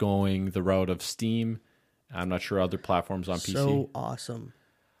Xbox is going the route of Steam. I'm not sure other platforms on PC. So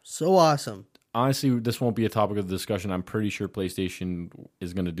awesome. Honestly, this won't be a topic of discussion. I'm pretty sure PlayStation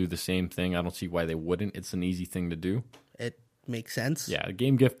is going to do the same thing. I don't see why they wouldn't. It's an easy thing to do. It makes sense. Yeah,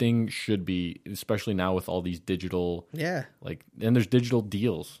 game gifting should be, especially now with all these digital. Yeah. And there's digital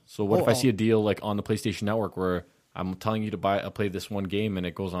deals. So what if I see a deal like on the PlayStation Network where I'm telling you to play this one game and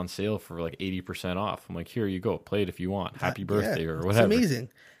it goes on sale for like 80% off. I'm like, here you go. Play it if you want. Happy birthday or whatever. It's amazing.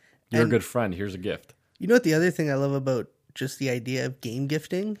 You're a good friend. Here's a gift. You know what the other thing I love about just the idea of game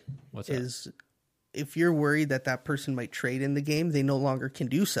gifting is if you're worried that person might trade in the game, they no longer can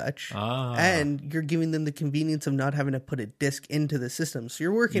do such. And you're giving them the convenience of not having to put a disc into the system. So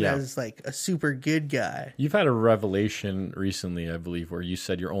you're working as like a super good guy. You've had a revelation recently, I believe, where you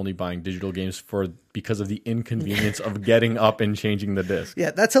said you're only buying digital games because of the inconvenience of getting up and changing the disc.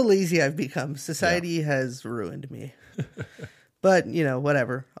 Yeah, that's how lazy I've become. Society has ruined me. But,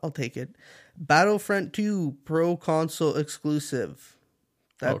 whatever. I'll take it. Battlefront 2 Pro Console exclusive.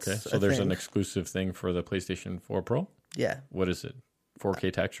 That's so there's an exclusive thing for the PlayStation 4 Pro? Yeah. What is it?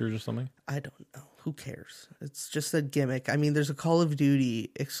 4K textures or something? I don't know. who cares? It's just a gimmick. I mean, there's a Call of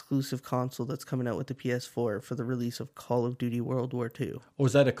Duty exclusive console that's coming out with the PS4 for the release of Call of Duty World War II. Oh,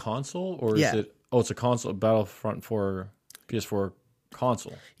 is that a console or is it? Oh, it's a console. Battlefront for PS4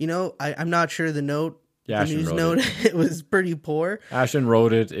 console. You know, I'm not sure the note. Yeah, the news note it was pretty poor. Ashton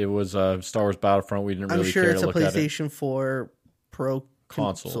wrote it. It was Star Wars Battlefront. We didn't really care to look at it. I'm sure it's a PlayStation 4 Pro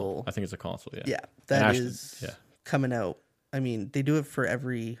console. I think it's a console. Yeah, yeah, that is coming out. I mean, they do it for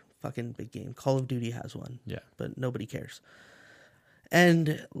every fucking big game. Call of Duty has one. Yeah, but nobody cares.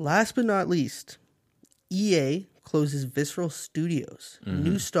 And last but not least, EA closes Visceral Studios,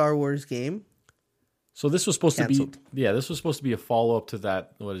 new Star Wars game. So this was supposed to be this was supposed to be a follow up to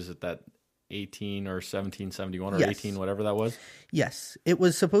that. What is it? That 18 or 1771 or 18, whatever that was. Yes, it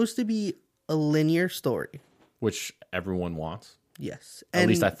was supposed to be a linear story, which everyone wants. Yes, at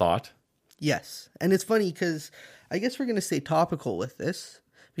least I thought. Yes, and it's funny because I guess we're going to stay topical with this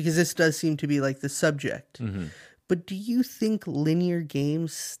because this does seem to be like the subject. Mm-hmm. But do you think linear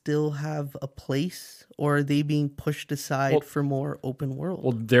games still have a place, or are they being pushed aside for more open world?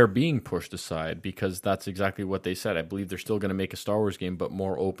 Well, they're being pushed aside because that's exactly what they said. I believe they're still going to make a Star Wars game, but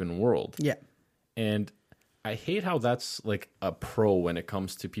more open world. Yeah. And I hate how that's like a pro when it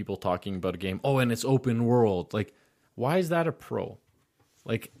comes to people talking about a game. Oh, and it's open world. Like, why is that a pro?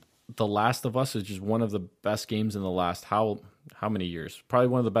 Like, The Last of Us is just one of the best games in the last how many years? Probably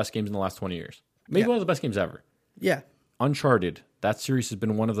one of the best games in the last 20 years. Maybe one of the best games ever. Yeah. Uncharted, that series has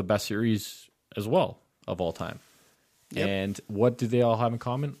been one of the best series as well of all time. Yep. And what do they all have in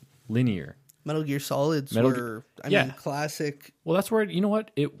common? Linear. Metal Gear Solids classic. Well, that's where, you know what?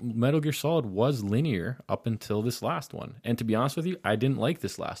 Metal Gear Solid was linear up until this last one. And to be honest with you, I didn't like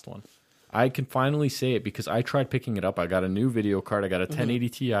this last one. I can finally say it because I tried picking it up. I got a new video card. I got a 1080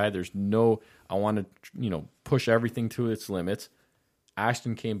 Ti. I want to, push everything to its limits.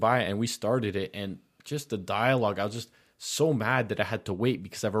 Ashton came by and we started it, and just the dialogue, I was just so mad that I had to wait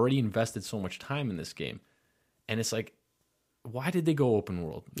because I've already invested so much time in this game. And it's like, why did they go open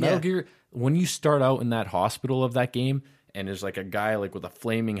world? Metal Gear, when you start out in that hospital of that game and there's like a guy like with a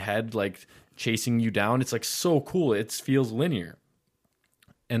flaming head like chasing you down, it's like so cool. It feels linear.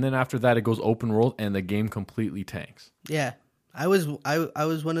 And then after that it goes open world and the game completely tanks. Yeah. I was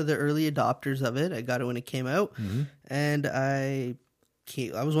one of the early adopters of it. I got it when it came out, and I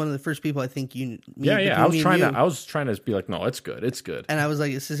was one of the first people I think you. I was trying to be like, no, it's good, it's good. And I was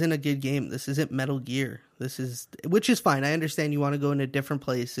like, this isn't a good game. This isn't Metal Gear. Which is fine. I understand you want to go into different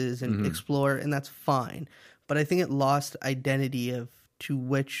places and explore, and that's fine. But I think it lost identity to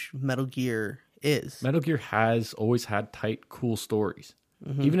which Metal Gear is. Metal Gear has always had tight, cool stories.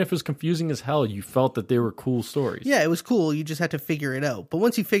 Even if it was confusing as hell, you felt that they were cool stories. Yeah, it was cool. You just had to figure it out. But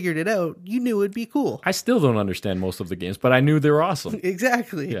once you figured it out, you knew it'd be cool. I still don't understand most of the games, but I knew they were awesome.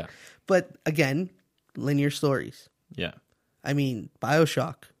 Exactly. Yeah. But again, linear stories. Yeah. I mean,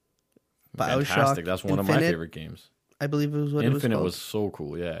 BioShock. Fantastic. That's one of my favorite games. I believe it was what Infinite it was called. was so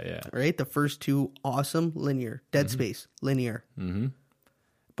cool. Yeah. Right? The first two, awesome, linear. Dead Space, linear. Mm-hmm.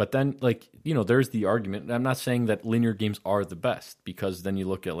 But then, there's the argument. I'm not saying that linear games are the best, because then you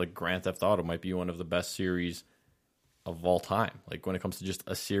look at, like, Grand Theft Auto might be one of the best series of all time. Like, when it comes to just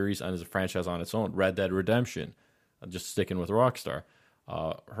a series and as a franchise on its own. Red Dead Redemption, just sticking with Rockstar.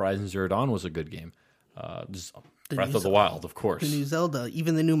 Horizon Zero Dawn was a good game. Breath of the Wild, of course. The new Zelda.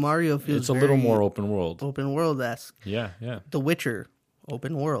 Even the new Mario feels It's a little more open world. Open world-esque. Yeah. The Witcher,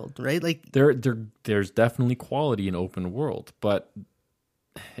 open world, right? Like There's definitely quality in open world, but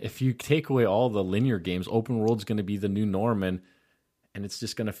if you take away all the linear games, open world's going to be the new norm, and it's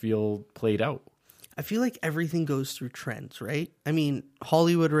just going to feel played out. I feel like everything goes through trends, right? I mean,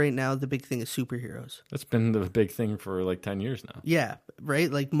 Hollywood right now, the big thing is superheroes. That's been the big thing for like 10 years now. Yeah, right?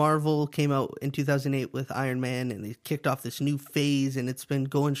 Like Marvel came out in 2008 with Iron Man, and they kicked off this new phase, and it's been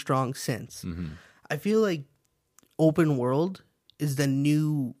going strong since. Mm-hmm. I feel like open world is the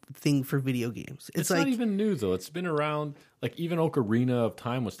new thing for video games. It's like, not even new, though. It's been around. Like, even Ocarina of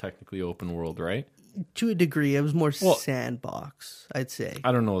Time was technically open world, right? To a degree. It was more sandbox, I'd say.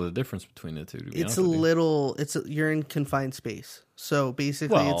 I don't know the difference between the two, to be honest with you. You're in confined space. So,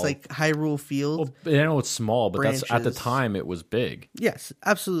 basically, it's like Hyrule Field. Well, I know it's small, but that's at the time, it was big. Yes,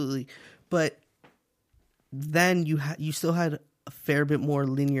 absolutely. But then you still had a fair bit more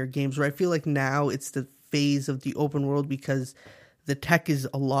linear games, where I feel like now it's the phase of the open world because the tech is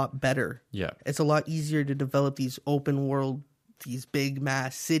a lot better. Yeah. It's a lot easier to develop these open world, these big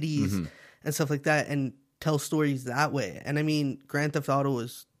mass cities and stuff like that, and tell stories that way. And I mean, Grand Theft Auto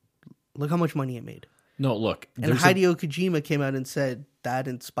look how much money it made. No, look. And Hideo Kojima came out and said that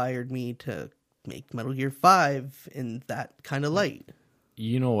inspired me to make Metal Gear 5 in that kind of light.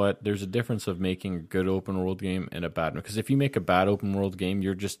 you know what? There's a difference of making a good open world game and a bad one. Because if you make a bad open world game,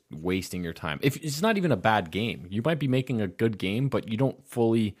 you're just wasting your time. If it's not even a bad game, you might be making a good game, but you don't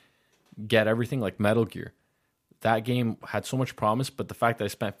fully get everything. Like Metal Gear, that game had so much promise, but the fact that I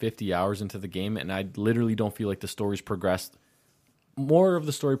spent 50 hours into the game and I literally don't feel like the story's progressed. More of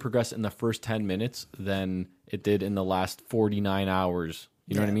the story progressed in the first 10 minutes than it did in the last 49 hours.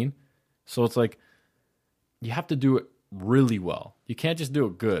 You know what I mean? So it's like you have to do it really well. You can't just do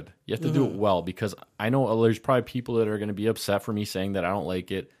it good. You have to do it well, because I know there's probably people that are going to be upset for me saying that I don't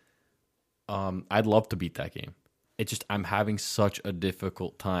like it. I'd love to beat that game. It's just I'm having such a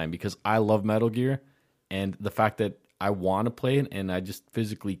difficult time because I love Metal Gear, and the fact that I want to play it and I just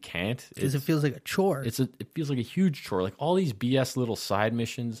physically can't. Because it feels like a chore. It feels like a huge chore. Like all these BS little side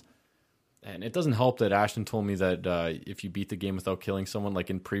missions. And it doesn't help that Ashton told me that if you beat the game without killing someone,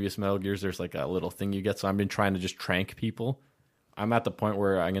 like in previous Metal Gears, there's like a little thing you get. So I've been trying to just trank people. I'm at the point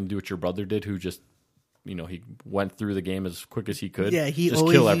where I'm going to do what your brother did, who just, he went through the game as quick as he could. Yeah, he just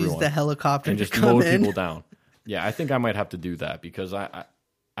always kill used everyone the helicopter and to just come mowed in. people down. Yeah, I think I might have to do that because I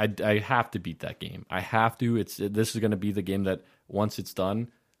have to beat that game. I have to. This is going to be the game that once it's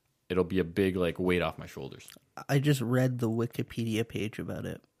done, it'll be a big like weight off my shoulders. I just read the Wikipedia page about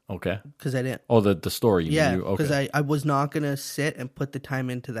it. Okay. Because I didn't. Oh, the story. Yeah, because okay. I was not going to sit and put the time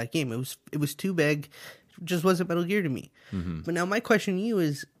into that game. It was too big. It just wasn't Metal Gear to me. Mm-hmm. But now my question to you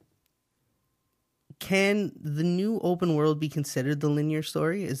is, can the new open world be considered the linear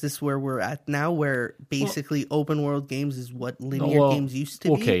story? Is this where we're at now, where basically open world games is what linear games used to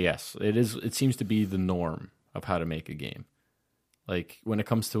be? Okay, yes. It is. It seems to be the norm of how to make a game. Like when it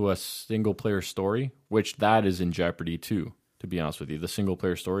comes to a single player story, which that is in jeopardy too. To be honest with you, the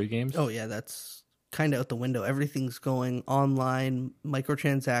single-player story games. Oh, yeah, that's kind of out the window. Everything's going online,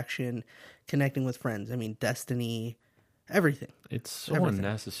 microtransaction, connecting with friends. I mean, Destiny, everything. It's so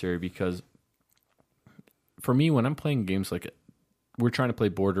unnecessary because for me, when I'm playing games like we're trying to play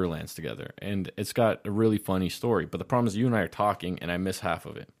Borderlands together, and it's got a really funny story, but the problem is you and I are talking, and I miss half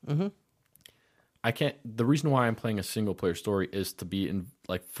of it. Mm-hmm. I can't. The reason why I'm playing a single-player story is to be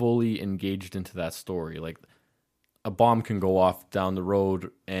fully engaged into that story, like. A bomb can go off down the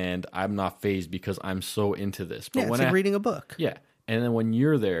road and I'm not fazed because I'm so into this. But it's like reading a book. Yeah. And then when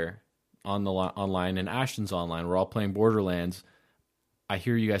you're there on the online and Ashton's online, we're all playing Borderlands, I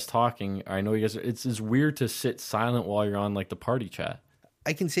hear you guys talking. I know you guys, it's weird to sit silent while you're on like the party chat.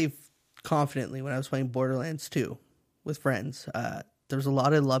 I can say confidently when I was playing Borderlands 2 with friends, there was a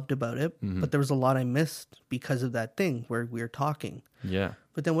lot I loved about it, but there was a lot I missed because of that thing where we were talking. Yeah.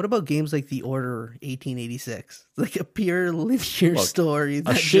 But then what about games like The Order 1886? Like a pure linear story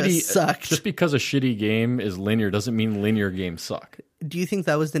that just sucks. Just because a shitty game is linear doesn't mean linear games suck. Do you think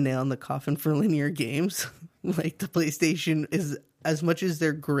that was the nail in the coffin for linear games? Like the PlayStation is, as much as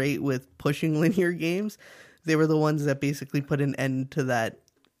they're great with pushing linear games, they were the ones that basically put an end to that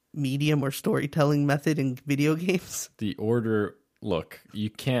medium or storytelling method in video games. The Order, look, you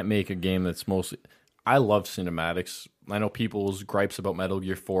can't make a game that's mostly... I love cinematics. I know people's gripes about Metal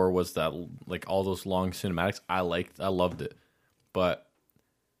Gear 4 was that like all those long cinematics. I loved it. But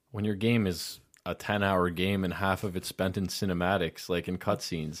when your game is a 10-hour game and half of it's spent in cinematics, like in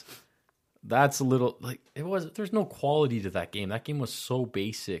cutscenes, that's a little like there's no quality to that game. That game was so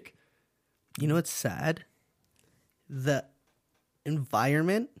basic. You know what's sad? The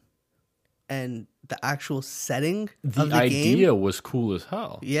environment and the actual setting of the idea game was cool as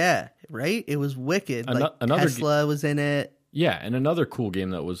hell. Yeah, right? It was wicked. Another Tesla was in it. Yeah, and another cool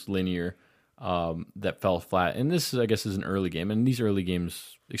game that was linear that fell flat. And this, I guess, is an early game. And these early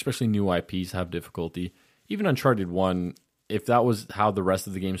games, especially new IPs, have difficulty. Even Uncharted 1, if that was how the rest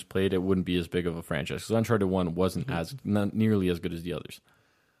of the games played, it wouldn't be as big of a franchise. Because Uncharted 1 wasn't not nearly as good as the others.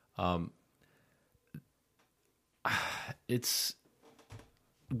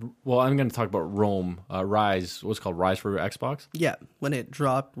 Well, I'm going to talk about Rise. What's it called? Rise for Xbox? Yeah, when it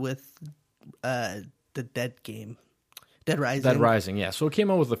dropped with the Dead Rising. Dead Rising, yeah. So it came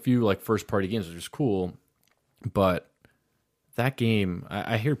out with a few like first-party games, which is cool. But that game,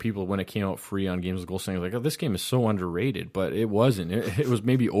 I hear people when it came out free on Games with Gold saying like, "Oh, this game is so underrated," but it wasn't. It was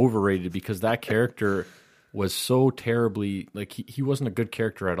maybe overrated because that character was so terribly like he wasn't a good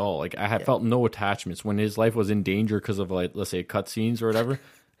character at all. Like I had felt no attachments when his life was in danger because of like let's say cutscenes or whatever.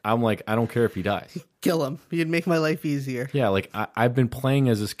 I'm like, I don't care if he dies. Kill him. You'd make my life easier. Yeah, like I've been playing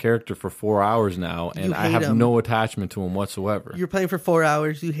as this character for 4 hours now, and I have no attachment to him whatsoever. You're playing for 4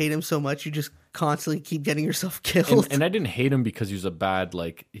 hours. You hate him so much, you just constantly keep getting yourself killed. And I didn't hate him because he was a bad,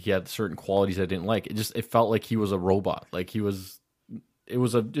 like he had certain qualities I didn't like. It felt like he was a robot. Like he was. it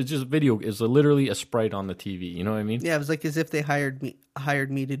was just video. It was literally a sprite on the TV. You know what I mean? Yeah, it was like as if they hired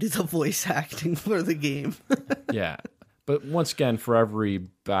me to do the voice acting for the game. Yeah. But once again, for every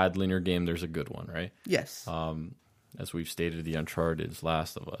bad linear game, there's a good one, right? Yes. As we've stated, the Uncharted's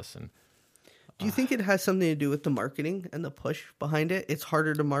Last of Us. And do you think it has something to do with the marketing and the push behind it? It's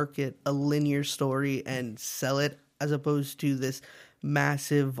harder to market a linear story and sell it as opposed to this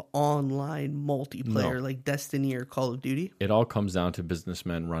massive online multiplayer like Destiny or Call of Duty? It all comes down to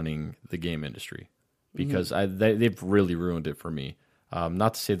businessmen running the game industry because they've really ruined it for me.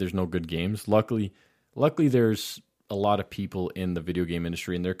 Not to say there's no good games. Luckily, there's a lot of people in the video game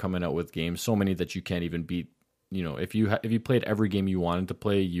industry, and they're coming out with games, so many that you can't even beat. You know, if you played every game you wanted to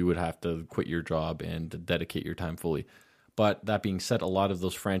play, you would have to quit your job and dedicate your time fully. But that being said, a lot of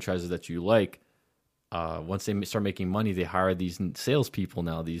those franchises that you like, once they start making money, they hire these salespeople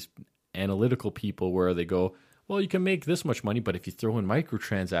now, these analytical people, where they go, well, you can make this much money, but if you throw in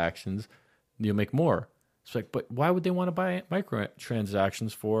microtransactions, you'll make more. It's like, but why would they want to buy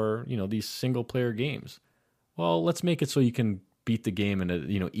microtransactions for, you know, these single player games? Well, let's make it so you can beat the game in a,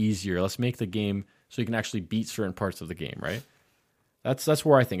 you know, easier. Let's make the game so you can actually beat certain parts of the game, right? That's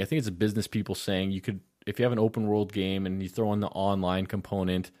where I think it's business people saying you could, if you have an open world game and you throw in the online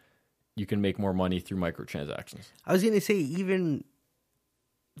component, you can make more money through microtransactions. I was going to say even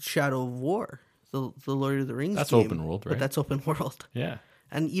Shadow of War, the Lord of the Rings that's game, open world, right? But that's open world. Yeah.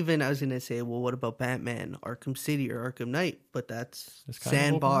 And even I was going to say, well, what about Batman, Arkham City, or Arkham Knight? But that's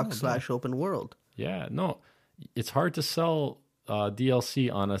sandbox / open world. Yeah, no, it's hard to sell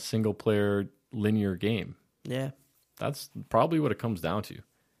DLC on a single player linear game. Yeah. That's probably what it comes down to.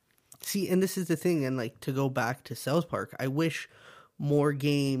 See, and this is the thing, and like to go back to South Park, I wish more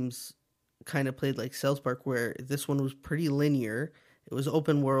games kind of played like South Park, where this one was pretty linear. It was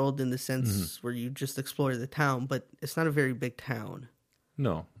open world in the sense where you just explore the town, but it's not a very big town.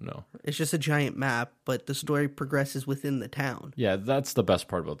 No. It's just a giant map, but the story progresses within the town. Yeah, that's the best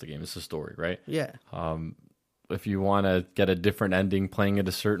part about the game. It's the story, right? Yeah. If you want to get a different ending playing it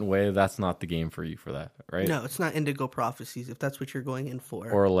a certain way, that's not the game for you for that, right? No, it's not Indigo Prophecies, if that's what you're going in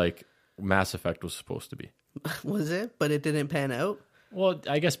for. Or like Mass Effect was supposed to be. Was it? But it didn't pan out? Well,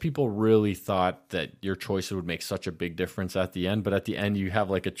 I guess people really thought that your choices would make such a big difference at the end, but at the end you have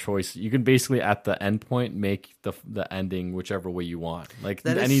like a choice. You can basically at the end point make the ending whichever way you want. Like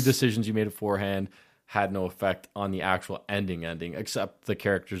any decisions you made beforehand had no effect on the actual ending, except the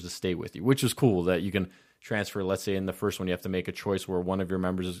characters to stay with you, which is cool that you can transfer. Let's say in the first one you have to make a choice where one of your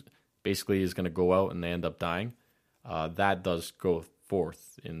members is going to go out and they end up dying. That does go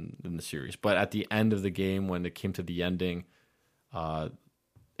forth in the series. But at the end of the game, when it came to the ending, I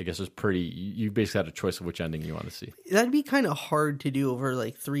guess it was pretty. You basically had a choice of which ending you want to see. That'd be kind of hard to do over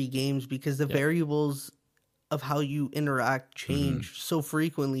like 3 games because the variables of how you interact change so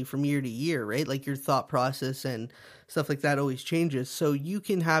frequently from year to year, right? Like your thought process and stuff like that always changes. So you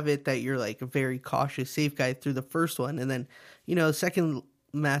can have it that you're like a very cautious, safe guy through the first one, and then the second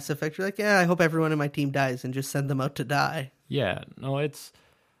Mass Effect, you're like, yeah, I hope everyone in my team dies, and just send them out to die. Yeah, no, it's.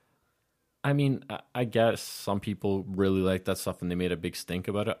 I mean, I guess some people really like that stuff and they made a big stink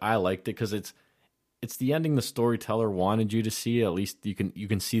about it. I liked it because it's the ending the storyteller wanted you to see. At least you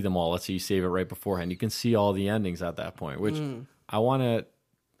can see them all. Let's say you save it right beforehand. You can see all the endings at that point, which I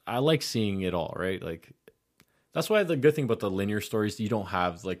like seeing it all, right? Like that's why the good thing about the linear stories, you don't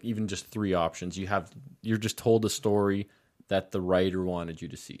have like even just 3 options. You're just told a story that the writer wanted you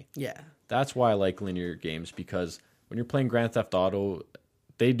to see. Yeah. That's why I like linear games, because when you're playing Grand Theft Auto,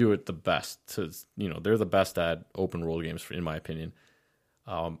 they do it the best. They're the best at open world games, in my opinion.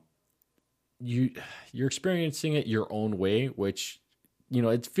 You're experiencing it your own way, which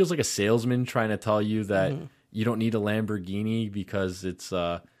it feels like a salesman trying to tell you that you don't need a Lamborghini because it's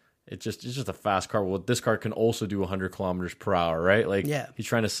just a fast car. Well, this car can also do 100 kilometers per hour, right? Like he's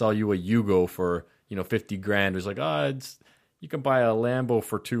trying to sell you a Yugo for $50,000. It's like you can buy a Lambo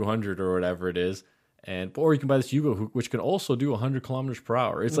for 200 or whatever it is. Or you can buy this Yugo, which can also do 100 kilometers per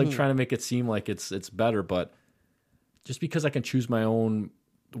hour. It's like trying to make it seem like it's better, but just because I can choose my own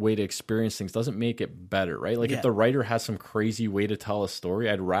way to experience things doesn't make it better, right? Like if the writer has some crazy way to tell a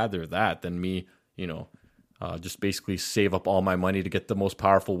story, I'd rather that than me, just basically save up all my money to get the most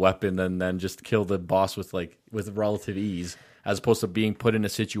powerful weapon and then just kill the boss with relative ease, as opposed to being put in a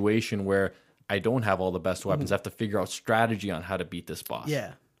situation where I don't have all the best weapons. I have to figure out strategy on how to beat this boss.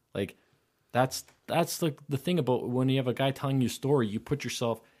 Yeah, like. That's the thing about when you have a guy telling you a story, you put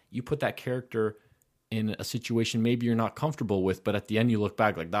that character in a situation maybe you're not comfortable with, but at the end you look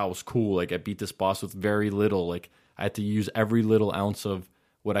back like that was cool. Like I beat this boss with very little. Like I had to use every little ounce of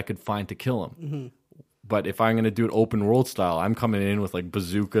what I could find to kill him. But if I'm going to do it open world style, I'm coming in with like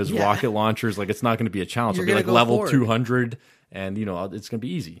bazookas, rocket launchers. Like it's not going to be a challenge. It'll be like level 200, and it's going to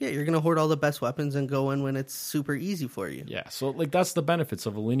be easy. Yeah, you're going to hoard all the best weapons and go in when it's super easy for you. Yeah, so like that's the benefits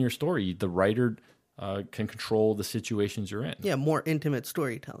of a linear story. The writer can control the situations you're in. Yeah, more intimate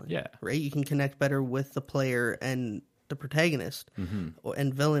storytelling. Yeah, right. You can connect better with the player and the protagonist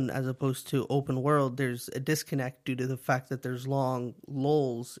and villain, as opposed to open world. There's a disconnect due to the fact that there's long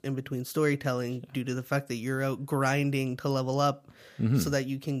lulls in between storytelling due to the fact that you're out grinding to level up so that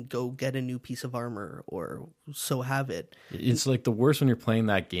you can go get a new piece of armor or so have it. It's like the worst when you're playing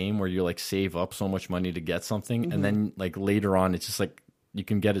that game where you like save up so much money to get something and then like later on it's just like you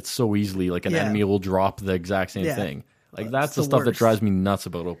can get it so easily, like an enemy will drop the exact same thing. Like that's the stuff that drives me nuts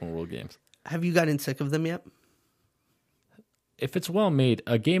about open world games. Have you gotten sick of them yet? If it's well made,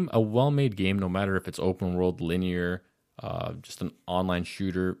 a well-made game, no matter if it's open world, linear, just an online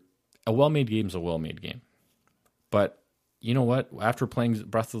shooter, a well-made game is a well-made game. But you know what? After playing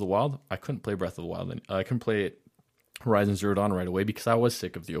Breath of the Wild, I couldn't play Breath of the Wild. I couldn't play Horizon Zero Dawn right away because I was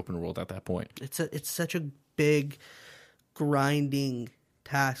sick of the open world at that point. It's such a big grinding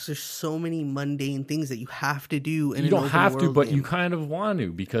task. There's so many mundane things that you have to do. You don't have to, but you kind of want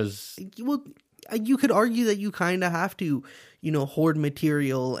to because you could argue that you kind of have to, hoard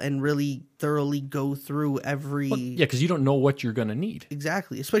material and really thoroughly go through every... because you don't know what you're going to need.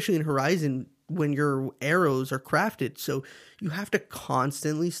 Exactly, especially in Horizon when your arrows are crafted. So you have to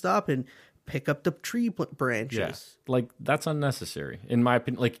constantly stop and pick up the tree branches. Yeah. Like, that's unnecessary. In my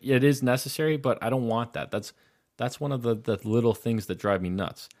opinion, like, it is necessary, but I don't want that. That's one of the little things that drive me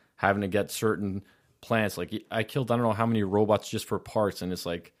nuts. Having to get certain plants. Like, I killed I don't know how many robots just for parts, and it's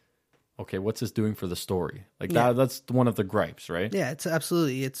like... okay, what's this doing for the story? Like that's one of the gripes, right? Yeah, it's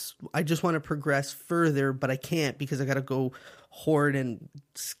absolutely. I just want to progress further, but I can't because I got to go hoard and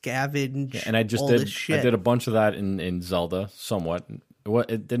scavenge. Yeah, and I did a bunch of that in Zelda, somewhat.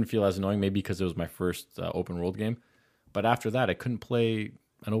 It didn't feel as annoying, maybe because it was my first open world game. But after that, I couldn't play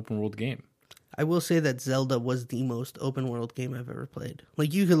an open world game. I will say that Zelda was the most open world game I've ever played.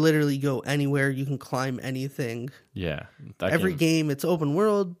 Like, you could literally go anywhere, you can climb anything. Yeah, every game it's open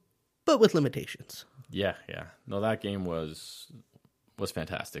world, but with limitations. Yeah. No, that game was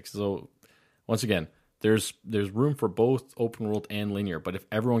fantastic. So, once again, there's room for both open world and linear, but if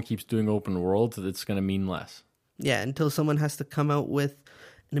everyone keeps doing open world, it's going to mean less. Yeah, until someone has to come out with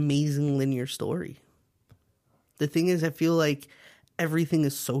an amazing linear story. The thing is, I feel like everything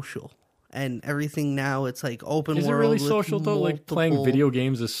is social. And everything now, it's like open world. Is it really social, though? Like, playing video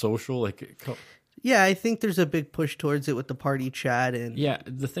games is social? Like... Yeah, I think there's a big push towards it with the party chat and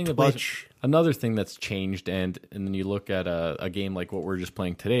the thing about another thing that's changed, and then you look at a game like what we're just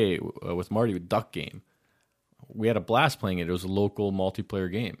playing today with Marty with Duck Game. We had a blast playing it. It was a local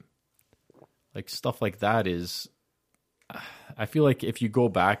multiplayer game. Like stuff like that is, I feel like if you go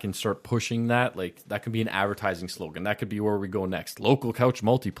back and start pushing that, like that could be an advertising slogan. That could be where we go next. Local couch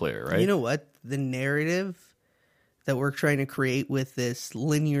multiplayer, right? You know what? The narrative that we're trying to create with this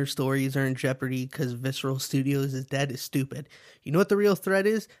linear stories are in jeopardy because Visceral Studios is dead is stupid. You know what the real threat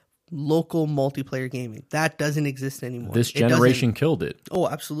is? Local multiplayer gaming. That doesn't exist anymore. This generation killed it. Oh,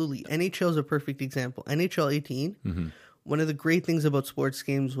 absolutely. NHL is a perfect example. NHL 18, one of the great things about sports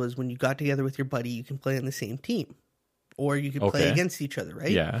games was when you got together with your buddy, you can play on the same team. Or you could play against each other,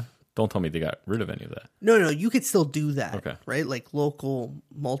 right? Yeah. Don't tell me they got rid of any of that. No, you could still do that, right? Like local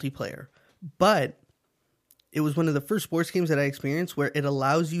multiplayer. But... it was one of the first sports games that I experienced where it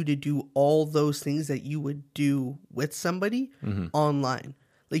allows you to do all those things that you would do with somebody online.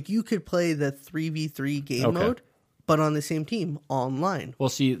 Like, you could play the 3v3 game mode, but on the same team online. Well,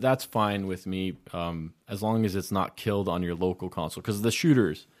 see, that's fine with me as long as it's not killed on your local console. Because the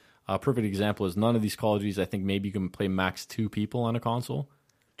shooters, a perfect example is none of these Call of Duties, I think maybe you can play max 2 people on a console.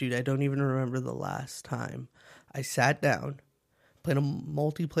 Dude, I don't even remember the last time I sat down, played a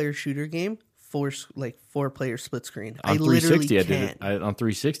multiplayer shooter game, 4-player split screen. On 360, I did it. On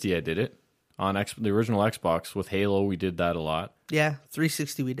 360, I did it. On the original Xbox with Halo, we did that a lot. Yeah,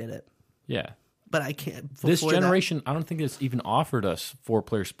 360, we did it. Yeah, but I can't. This generation, I don't think it's even offered us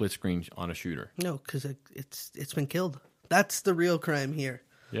 4-player split screen on a shooter. No, because it's been killed. That's the real crime here.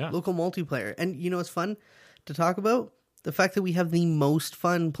 Yeah, local multiplayer, and you know what's fun to talk about? The fact that we have the most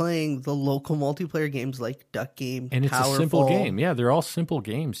fun playing the local multiplayer games like Duck Game, and it's a simple game. Yeah, they're all simple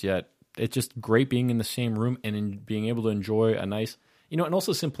games, yet. It's just great being in the same room and being able to enjoy a nice, and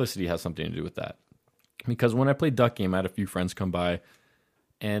also simplicity has something to do with that. Because when I played Duck Game, I had a few friends come by,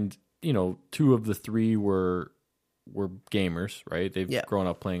 and 2 of the 3 were gamers, right? They've grown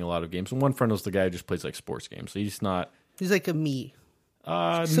up playing a lot of games, and one friend was the guy who just plays like sports games. So he's like a me.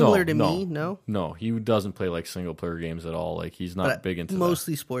 Similar to me, no? No, he doesn't play like single player games at all. Like he's not big into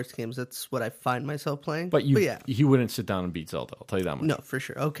mostly sports games. That's what I find myself playing. But yeah, he wouldn't sit down and beat Zelda. I'll tell you that much. No, for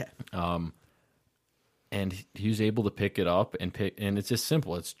sure. Okay. And he was able to pick it up and it's just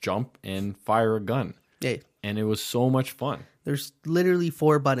simple. It's jump and fire a gun. Yeah. And it was so much fun. There's literally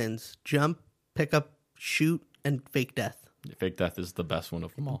 4 buttons: jump, pick up, shoot, and fake death. Fake death is the best one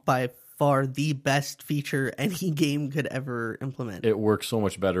of them all. By far the best feature any game could ever implement. It works so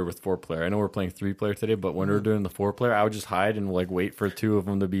much better with 4-player. I know we're playing 3-player today, but when we were doing the 4-player, I would just hide and like wait for 2 of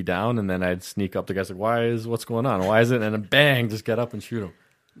them to be down, and then I'd sneak up to guys like, what's going on? Why is it? And then bang, just get up and shoot them.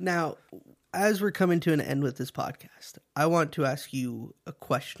 Now, as we're coming to an end with this podcast, I want to ask you a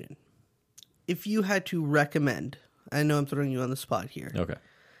question. If you had to recommend, I know I'm throwing you on the spot here. Okay.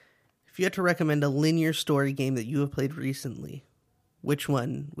 If you had to recommend a linear story game that you have played recently, which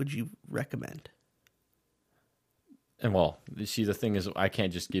one would you recommend? And well, you see, the thing is, I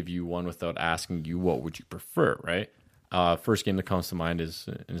can't just give you one without asking you what would you prefer, right? First game that comes to mind is,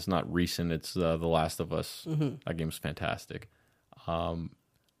 and it's not recent, it's The Last of Us. Mm-hmm. That game's fantastic.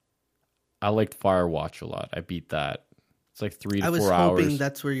 I liked Firewatch a lot. I beat that. It's like 3 to 4 hours. I was hoping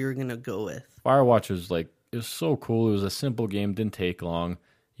that's where you were going to go with. Firewatch was like, it was so cool. It was a simple game, didn't take long.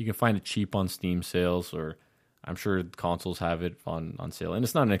 You can find it cheap on Steam sales, or I'm sure consoles have it on sale. And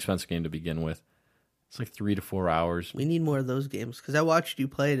it's not an expensive game to begin with. It's like 3 to 4 hours. We need more of those games, because I watched you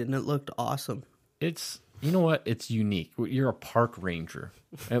play it and it looked awesome. It's, you know what? It's unique. You're a park ranger.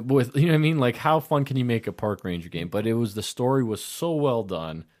 With, you know what I mean? Like, how fun can you make a park ranger game? But the story was so well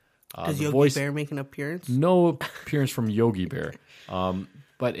done. Does Yogi Bear make an appearance? No appearance from Yogi Bear.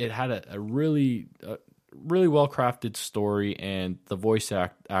 But it had a really well-crafted story, and the voice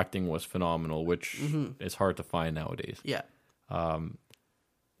acting was phenomenal, which is hard to find nowadays. Yeah.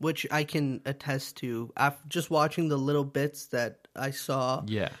 Which I can attest to. After just watching the little bits that I saw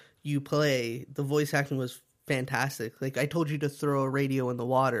you play, the voice acting was fantastic. Like, I told you to throw a radio in the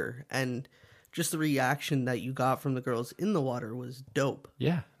water, and just the reaction that you got from the girls in the water was dope.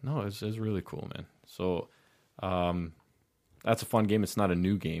 Yeah, no, it was really cool, man. So, that's a fun game. It's not a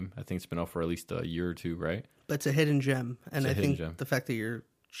new game. I think it's been out for at least a year or 2, right? But it's a hidden gem, and I think the fact that you're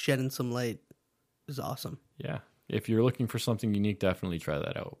shedding some light is awesome. Yeah, if you're looking for something unique, definitely try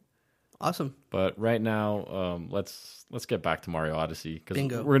that out. Awesome. But right now, let's get back to Mario Odyssey, because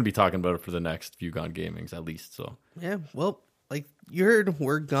we're going to be talking about it for the next few Gone Gamings at least. So yeah, well, like you heard,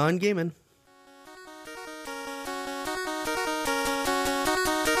 we're Gone Gaming.